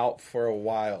 I'm out for a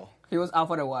while. He was out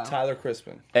for a while. Tyler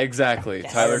Crispin. Exactly.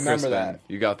 Tyler I remember Crispin. that.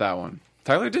 You got that one.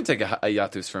 Tyler did take a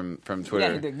hiatus from Twitter.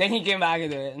 Yeah, he did. Then he came back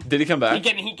into it. Did he come back?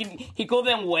 He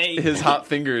couldn't wait. His hot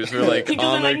fingers were like He just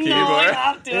on was the like, no, I keyboard.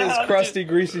 have to. I His have crusty,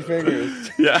 greasy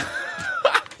fingers. Yeah.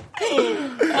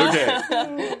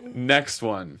 Okay. Next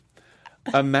one.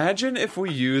 Imagine if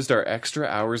we used our extra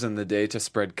hours in the day to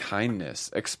spread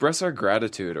kindness, express our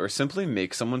gratitude, or simply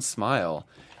make someone smile.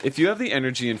 If you have the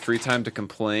energy and free time to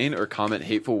complain or comment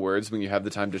hateful words when you have the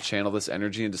time to channel this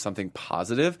energy into something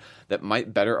positive that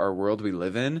might better our world we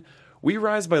live in, We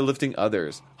rise by lifting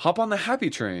others. Hop on the happy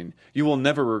train. You will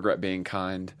never regret being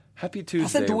kind. Happy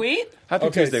Tuesday. That's a tweet? Happy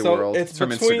Tuesday, so world. It's from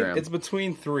between, Instagram. It's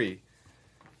between three.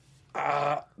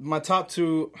 My top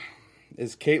two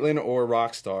is Caitlyn or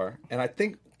Rockstar, and I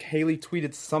think Haley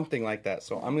tweeted something like that.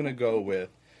 So I'm gonna go with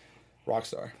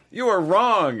Rockstar. You are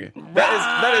wrong.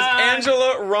 That is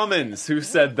Angela Rummans who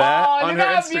said that on her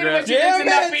Instagram. In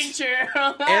that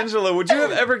picture. Angela, would you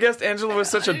have ever guessed Angela was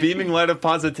such a beaming light of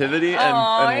positivity and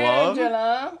love?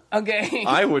 Angela. Okay.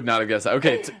 I would not have guessed that.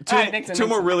 Okay, next two one.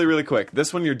 more really, really quick.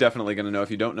 This one you're definitely going to know.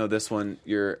 If you don't know this one,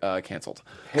 you're canceled.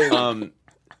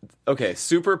 Okay,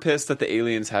 super pissed that the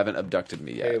aliens haven't abducted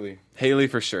me yet. Haley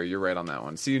for sure. You're right on that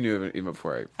one. See, you knew even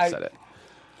before I said it.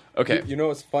 Okay. You know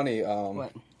what's funny?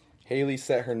 What? Haley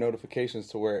set her notifications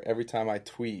to where every time I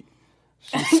tweet,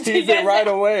 she sees it right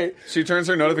away. She turns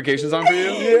her notifications on for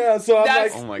you? Yeah, so I'm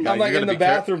That's- like, Oh my God, I'm like you in gotta the be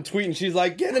bathroom tweeting. She's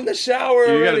like, get in the shower. You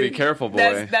got to already." be careful, boy.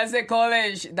 That's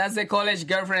the college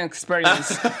girlfriend experience.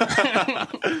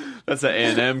 That's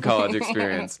an A&M college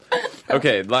experience.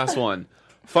 Okay, last one.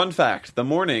 Fun fact, the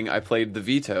morning I played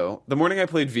Veto,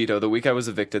 the week I was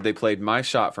evicted, they played My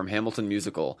Shot from Hamilton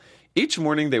Musical. Each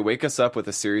morning they wake us up with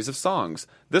a series of songs.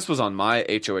 This was on my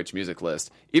HOH music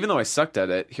list. Even though I sucked at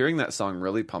it, hearing that song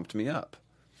really pumped me up.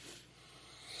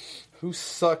 Who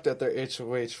sucked at their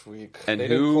HOH week? And they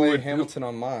who didn't play would- Hamilton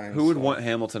on mine. Who would want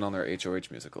Hamilton on their HOH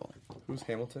musical? Who's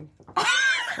Hamilton?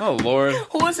 Oh, Lord.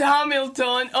 Who's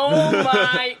Hamilton? Oh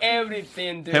my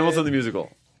everything, dude. Hamilton the musical.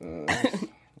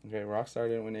 Okay, Rockstar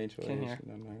didn't win HOH.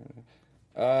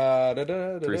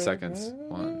 3 seconds.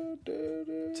 1,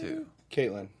 2.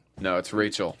 Caitlyn. No, it's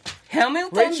Rachel.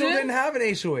 Hamilton. Rachel dude? didn't have an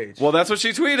HOH. Well, that's what she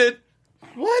tweeted.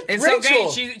 What? It's Rachel?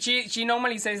 okay. She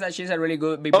normally says that she's a really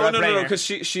good Big Oh, Brother no, player. because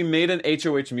she made an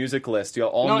HOH music list. Y'all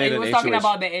all No, made it an was HOH. talking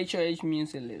about the HOH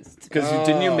music list. Because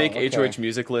didn't you make okay. HOH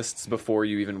music lists before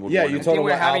you even would Yeah, want you it? told her we're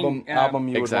what having, album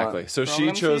you would Exactly. want. So she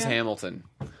Problems chose here? Hamilton.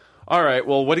 All right.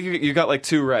 Well, what do you got? Like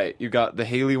 2 right. You got the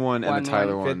Haley one and the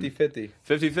Tyler one. 50-50.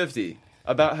 50-50.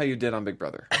 About how you did on Big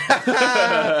Brother.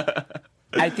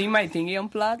 I think my thingy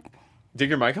unplugged. Did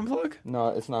your mic unplug? No,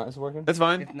 it's not. It's working. That's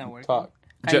fine. It's not working. Talk.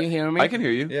 Can you hear me? I can hear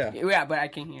you. Yeah. Yeah, but I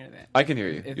can hear that. I can hear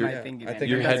you. If Your- my thingy I think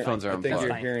Your your headphones are I think unplugged.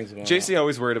 your hearing's going JC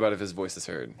always worried about if his voice is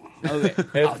heard. Okay.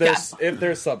 if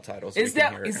there's subtitles, Is we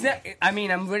can that? hear Is it. that? I mean,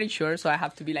 I'm very sure, so I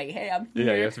have to be like, "Hey, I'm here."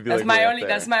 Yeah, you have to be that's like my way up only. there.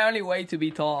 That's my only way to be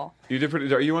tall. You did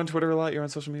pretty. Are you on Twitter a lot? You're on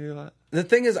social media a lot. The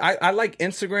thing is, I like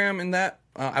Instagram and that.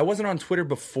 I wasn't on Twitter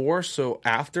before, so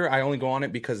after I only go on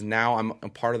it because now I'm a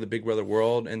part of the Big Brother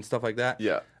world and stuff like that.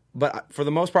 Yeah. But for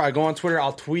the most part, I go on Twitter.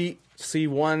 I'll tweet, see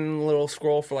one little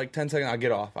scroll for like 10 seconds. I'll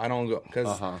get off. I don't go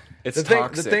because It's the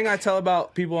toxic. thing I tell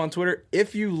about people on Twitter: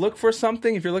 if you're looking for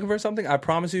something, I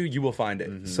promise you will find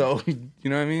it. So you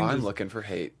know what I mean? I'm Just- looking for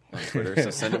hate on Twitter, so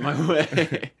send it my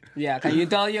way. Yeah, can you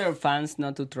tell your fans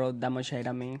not to throw that much hate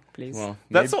at me, please? Well,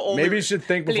 That's maybe, the only- maybe you should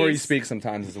think before you Please. speak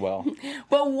sometimes as well.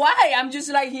 But why? I'm just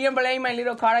like here playing my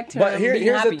little character. But and here- being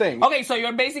here's the happy. thing. Okay, so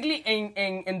you're basically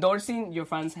endorsing your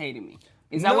fans hating me.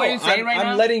 Is that what you're saying right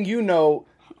now? I'm letting you know.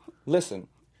 Listen,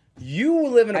 you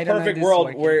live in a I don't know if perfect this is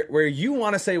world working. where you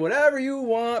want to say whatever you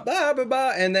want, blah blah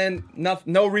blah, and then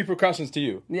no repercussions to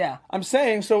you. Yeah. I'm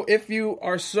saying, so if you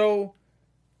are so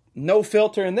no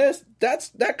filter in this,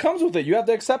 that comes with it. You have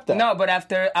to accept that. No, but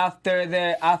after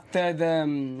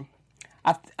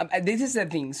this is the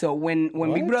thing. So when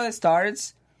Big Brother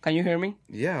starts, can you hear me?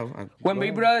 Yeah. When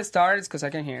Big Brother starts, because I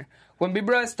can hear. When Big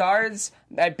Brother starts,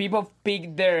 people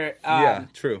pick their yeah,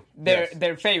 true.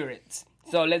 their favorites.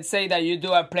 So let's say that you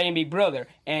do a playing Big Brother,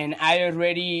 and I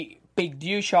already picked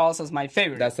you, Charles, as my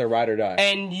favorite. That's their ride or die.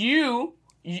 And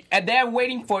they're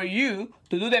waiting for you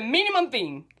to do the minimum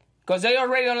thing. Because they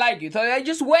already don't like you. So they're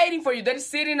just waiting for you. They're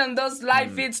sitting on those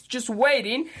live feeds just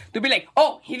waiting to be like,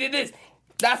 oh, he did this.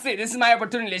 That's it. This is my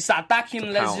opportunity. Let's attack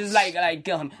him. Let's pounce. just like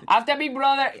kill him. After Big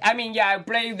Brother, I mean, yeah, I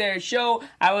played their show.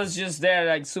 I was just there,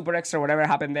 like super extra, whatever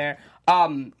happened there.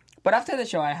 But after the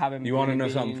show, I haven't. You wanna really know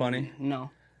something been- funny? No.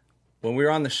 When we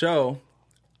were on the show,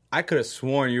 I could have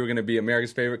sworn you were going to be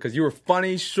America's favorite because you were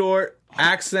funny, short,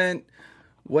 accent,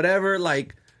 whatever.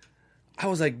 Like, I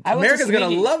was like, I was America's just going to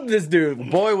thinking- love this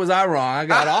dude. Boy, was I wrong. I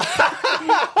got off.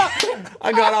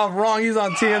 I got off wrong. He's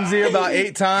on TMZ about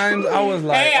 8 times. I was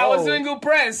like, Hey, I was oh. doing good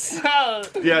press.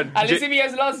 Yeah, At least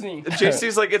CBS lost me.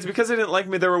 JC's like, it's because they didn't like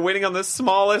me. They were waiting on the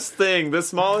smallest thing. The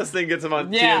smallest thing gets him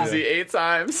on Yeah. TMZ 8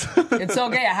 times. It's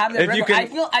okay. I have the If you record.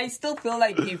 can- I still feel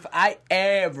like if I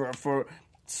ever, for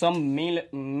some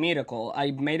miracle,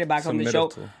 I made it back on the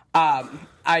show. miracle.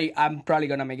 I'm probably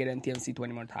gonna make it in TMC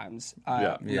 20 more times.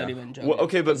 Yeah. Not even joking. Well,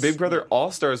 okay, but Big Brother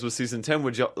All Stars was season 10.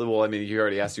 Would you? Well, I mean, you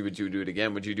already asked you. Would you do it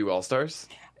again? Would you do All Stars?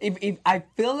 If I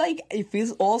feel like if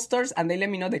it's All Stars and they let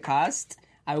me know the cast,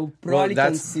 I would probably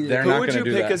consider. they're Who not would gonna you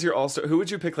do pick that. as your All Star? Who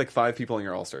would you pick? Like 5 people in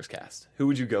your All Stars cast. Who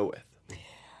would you go with?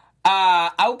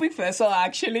 I would pick Fessel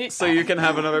actually. So you can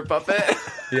have another puppet.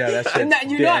 Yeah, that's it.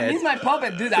 You know, I miss my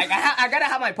puppet, dude. Like, I gotta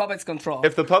have my puppets control.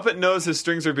 If the puppet knows his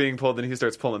strings are being pulled, then he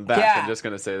starts pulling back. Yeah. I'm just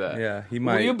gonna say that. Yeah, he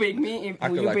might. Will you pick me? I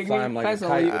Will could you like pick fly me? him like a Fessel,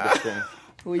 kite will with you- this thing.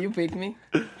 Will you pick me?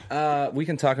 We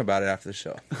can talk about it after the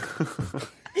show.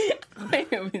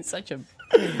 I've been such a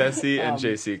Fessy and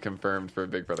JC confirmed for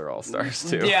Big Brother All Stars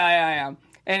too. yeah.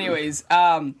 Anyways,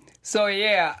 so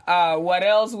yeah, what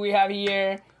else we have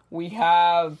here? We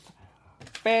have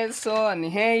Fessel and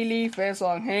Haley. That's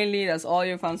all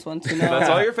your fans want to know. That's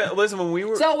all your fans. Listen, when we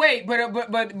were So wait,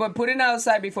 but put it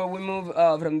outside before we move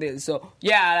from this. So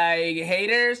yeah, like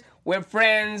haters, we're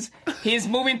friends. He's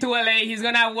moving to LA. He's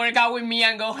gonna work out with me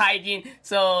and go hiking.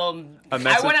 So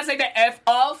I want to say the F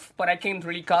off, but I can't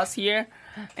really cuss here.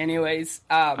 Anyways,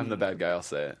 I'm the bad guy. I'll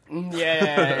say it.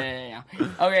 yeah.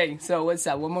 Okay, so what's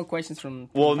up? What more questions from?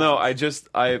 Well, no,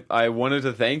 I wanted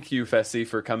to thank you, Fessy,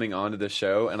 for coming on to the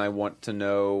show, and I want to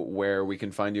know where we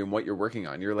can find you and what you're working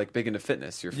on. You're like big into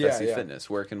fitness. You're Fessy Yeah. Fitness.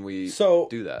 Where can we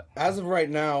do that? As of right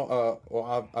now,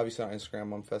 well, obviously on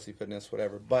Instagram, I'm Fessy Fitness,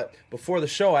 whatever. But before the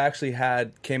show, I actually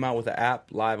came out with an app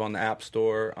live on the App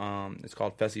Store. It's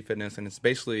called Fessy Fitness, and it's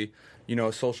basically,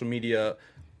 social media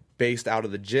based out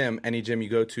of the gym. Any gym you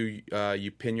go to,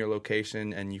 you pin your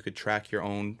location, and you could track your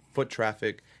own foot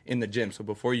traffic in the gym. So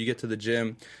before you get to the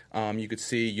gym, you could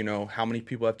see, how many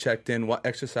people have checked in, what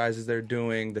exercises they're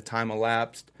doing, the time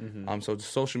elapsed. So it's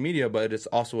social media, but it's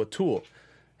also a tool.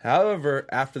 However,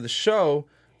 after the show,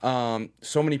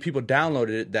 so many people downloaded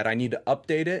it that I need to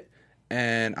update it,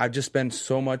 and I've just been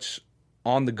so much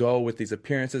on the go with these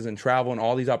appearances and travel and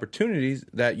all these opportunities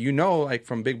that like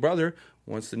from Big Brother,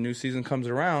 once the new season comes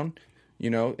around,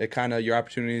 it kind of your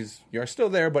opportunities you're still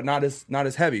there, but not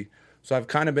as heavy. So I've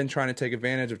kind of been trying to take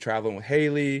advantage of traveling with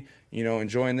Haley,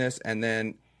 enjoying this, and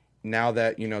then now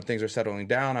that things are settling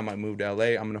down, I might move to LA.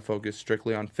 I'm going to focus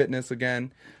strictly on fitness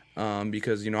again,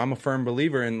 because I'm a firm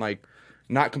believer in like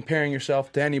not comparing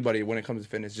yourself to anybody when it comes to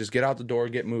fitness. Just get out the door,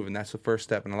 get moving. That's the first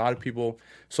step. And a lot of people,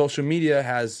 social media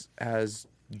has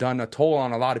done a toll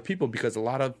on a lot of people because a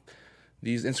lot of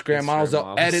these Instagram models,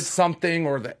 they'll edit something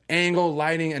or the angle,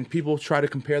 lighting, and people try to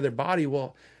compare their body,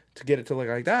 to get it to look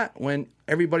like that when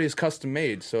everybody is custom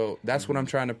made. So that's what I'm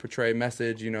trying to portray,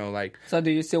 message, like. So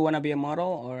do you still want to be a model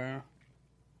or?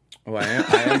 Oh,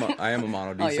 I am a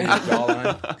model. Do you see the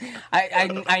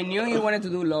jawline? I knew you wanted to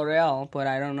do L'Oreal, but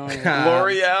I don't know.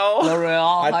 L'Oreal?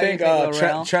 I think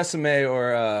L'Oreal. Tresemme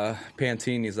or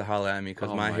Pantene needs to holler at me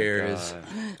because my hair is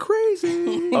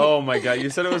crazy. Oh my god! You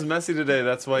said it was messy today.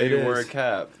 That's why you wore a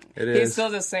cap. It He's is. still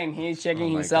the same. He's checking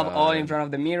my himself God. all in front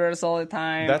of the mirrors all the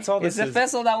time. That's all It's this the is.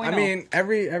 Fessel that we know. I mean,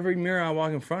 every mirror I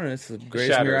walk in front of, it's the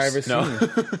greatest mirror I've ever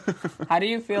seen. How do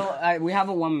you feel? We have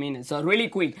 1 minute, so really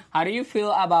quick. How do you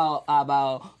feel about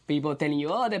people telling you,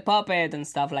 "Oh, the puppet" and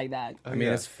stuff like that? I mean,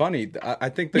 it's funny. I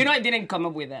think I didn't come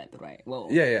up with that, right? Well,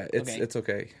 yeah, it's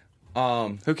okay.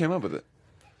 Who came up with it?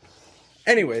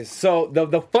 Anyways, so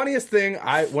the funniest thing,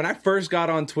 when I first got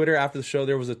on Twitter after the show,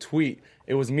 there was a tweet.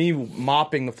 It was me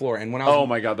mopping the floor, and when I was, Oh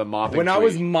my god, the mopping. when I tweet.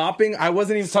 was mopping, I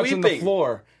wasn't even touching the Sweeping.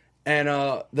 floor. And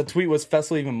the tweet was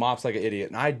Fessel even mops like an idiot,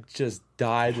 and I just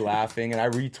died laughing. And I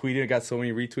retweeted it, got so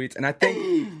many retweets. And I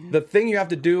think the thing you have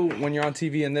to do when you're on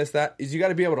TV and that is you got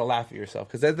to be able to laugh at yourself,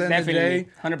 because at the end of the day,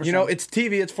 100%. it's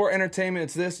TV, it's for entertainment.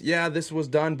 It's this, this was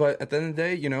done, but at the end of the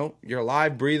day, you're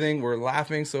alive, breathing, we're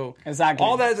laughing. So Exactly.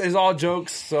 all that is all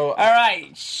jokes. So All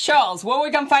right, Charles, where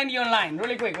we can find you online,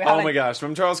 really quick. We have Oh my gosh,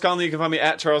 from Charles Connolly, you can find me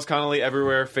at Charles Connolly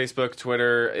everywhere: Facebook,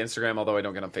 Twitter, Instagram. Although I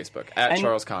don't get on Facebook, at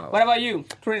Charles Connolly. What about you?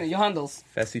 Twitter, your handles.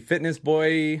 Fessy Fitness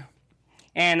boy.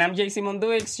 And I'm JC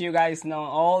Monduix. You guys know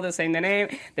all the same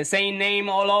name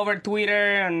all over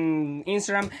Twitter and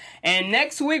Instagram. And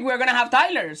next week we're gonna have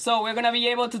Tyler, so we're gonna be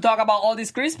able to talk about all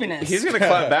this crispiness. He's gonna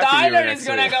clap back to you Tyler next is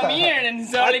gonna week. come here and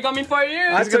he's only coming for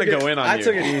you. He's gonna go in on I you.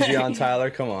 took it easy on Tyler.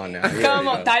 Come on now. You Come already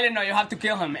on, know. Tyler, no, you have to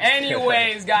kill him.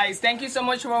 Anyways, guys, thank you so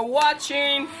much for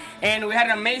watching. And we had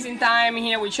an amazing time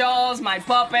here with Charles, my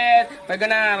puppet. We're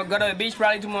gonna go to the beach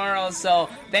probably tomorrow. So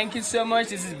thank you so much.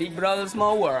 This is Big Brother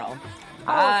Small World.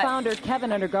 Our founder,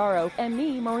 Kevin Undergaro, and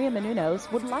me, Maria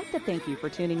Menounos, would like to thank you for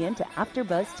tuning in to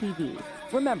AfterBuzz TV.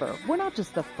 Remember, we're not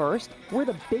just the first, we're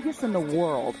the biggest in the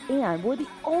world, and we're the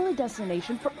only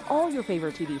destination for all your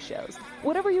favorite TV shows.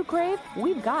 Whatever you crave,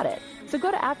 we've got it. So go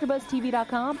to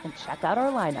AfterBuzzTV.com and check out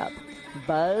our lineup.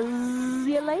 Buzz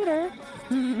you later.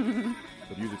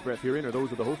 The views expressed herein are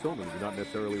those of the host only and do not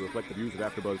necessarily reflect the views of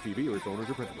AfterBuzz TV or its owners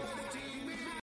or principals.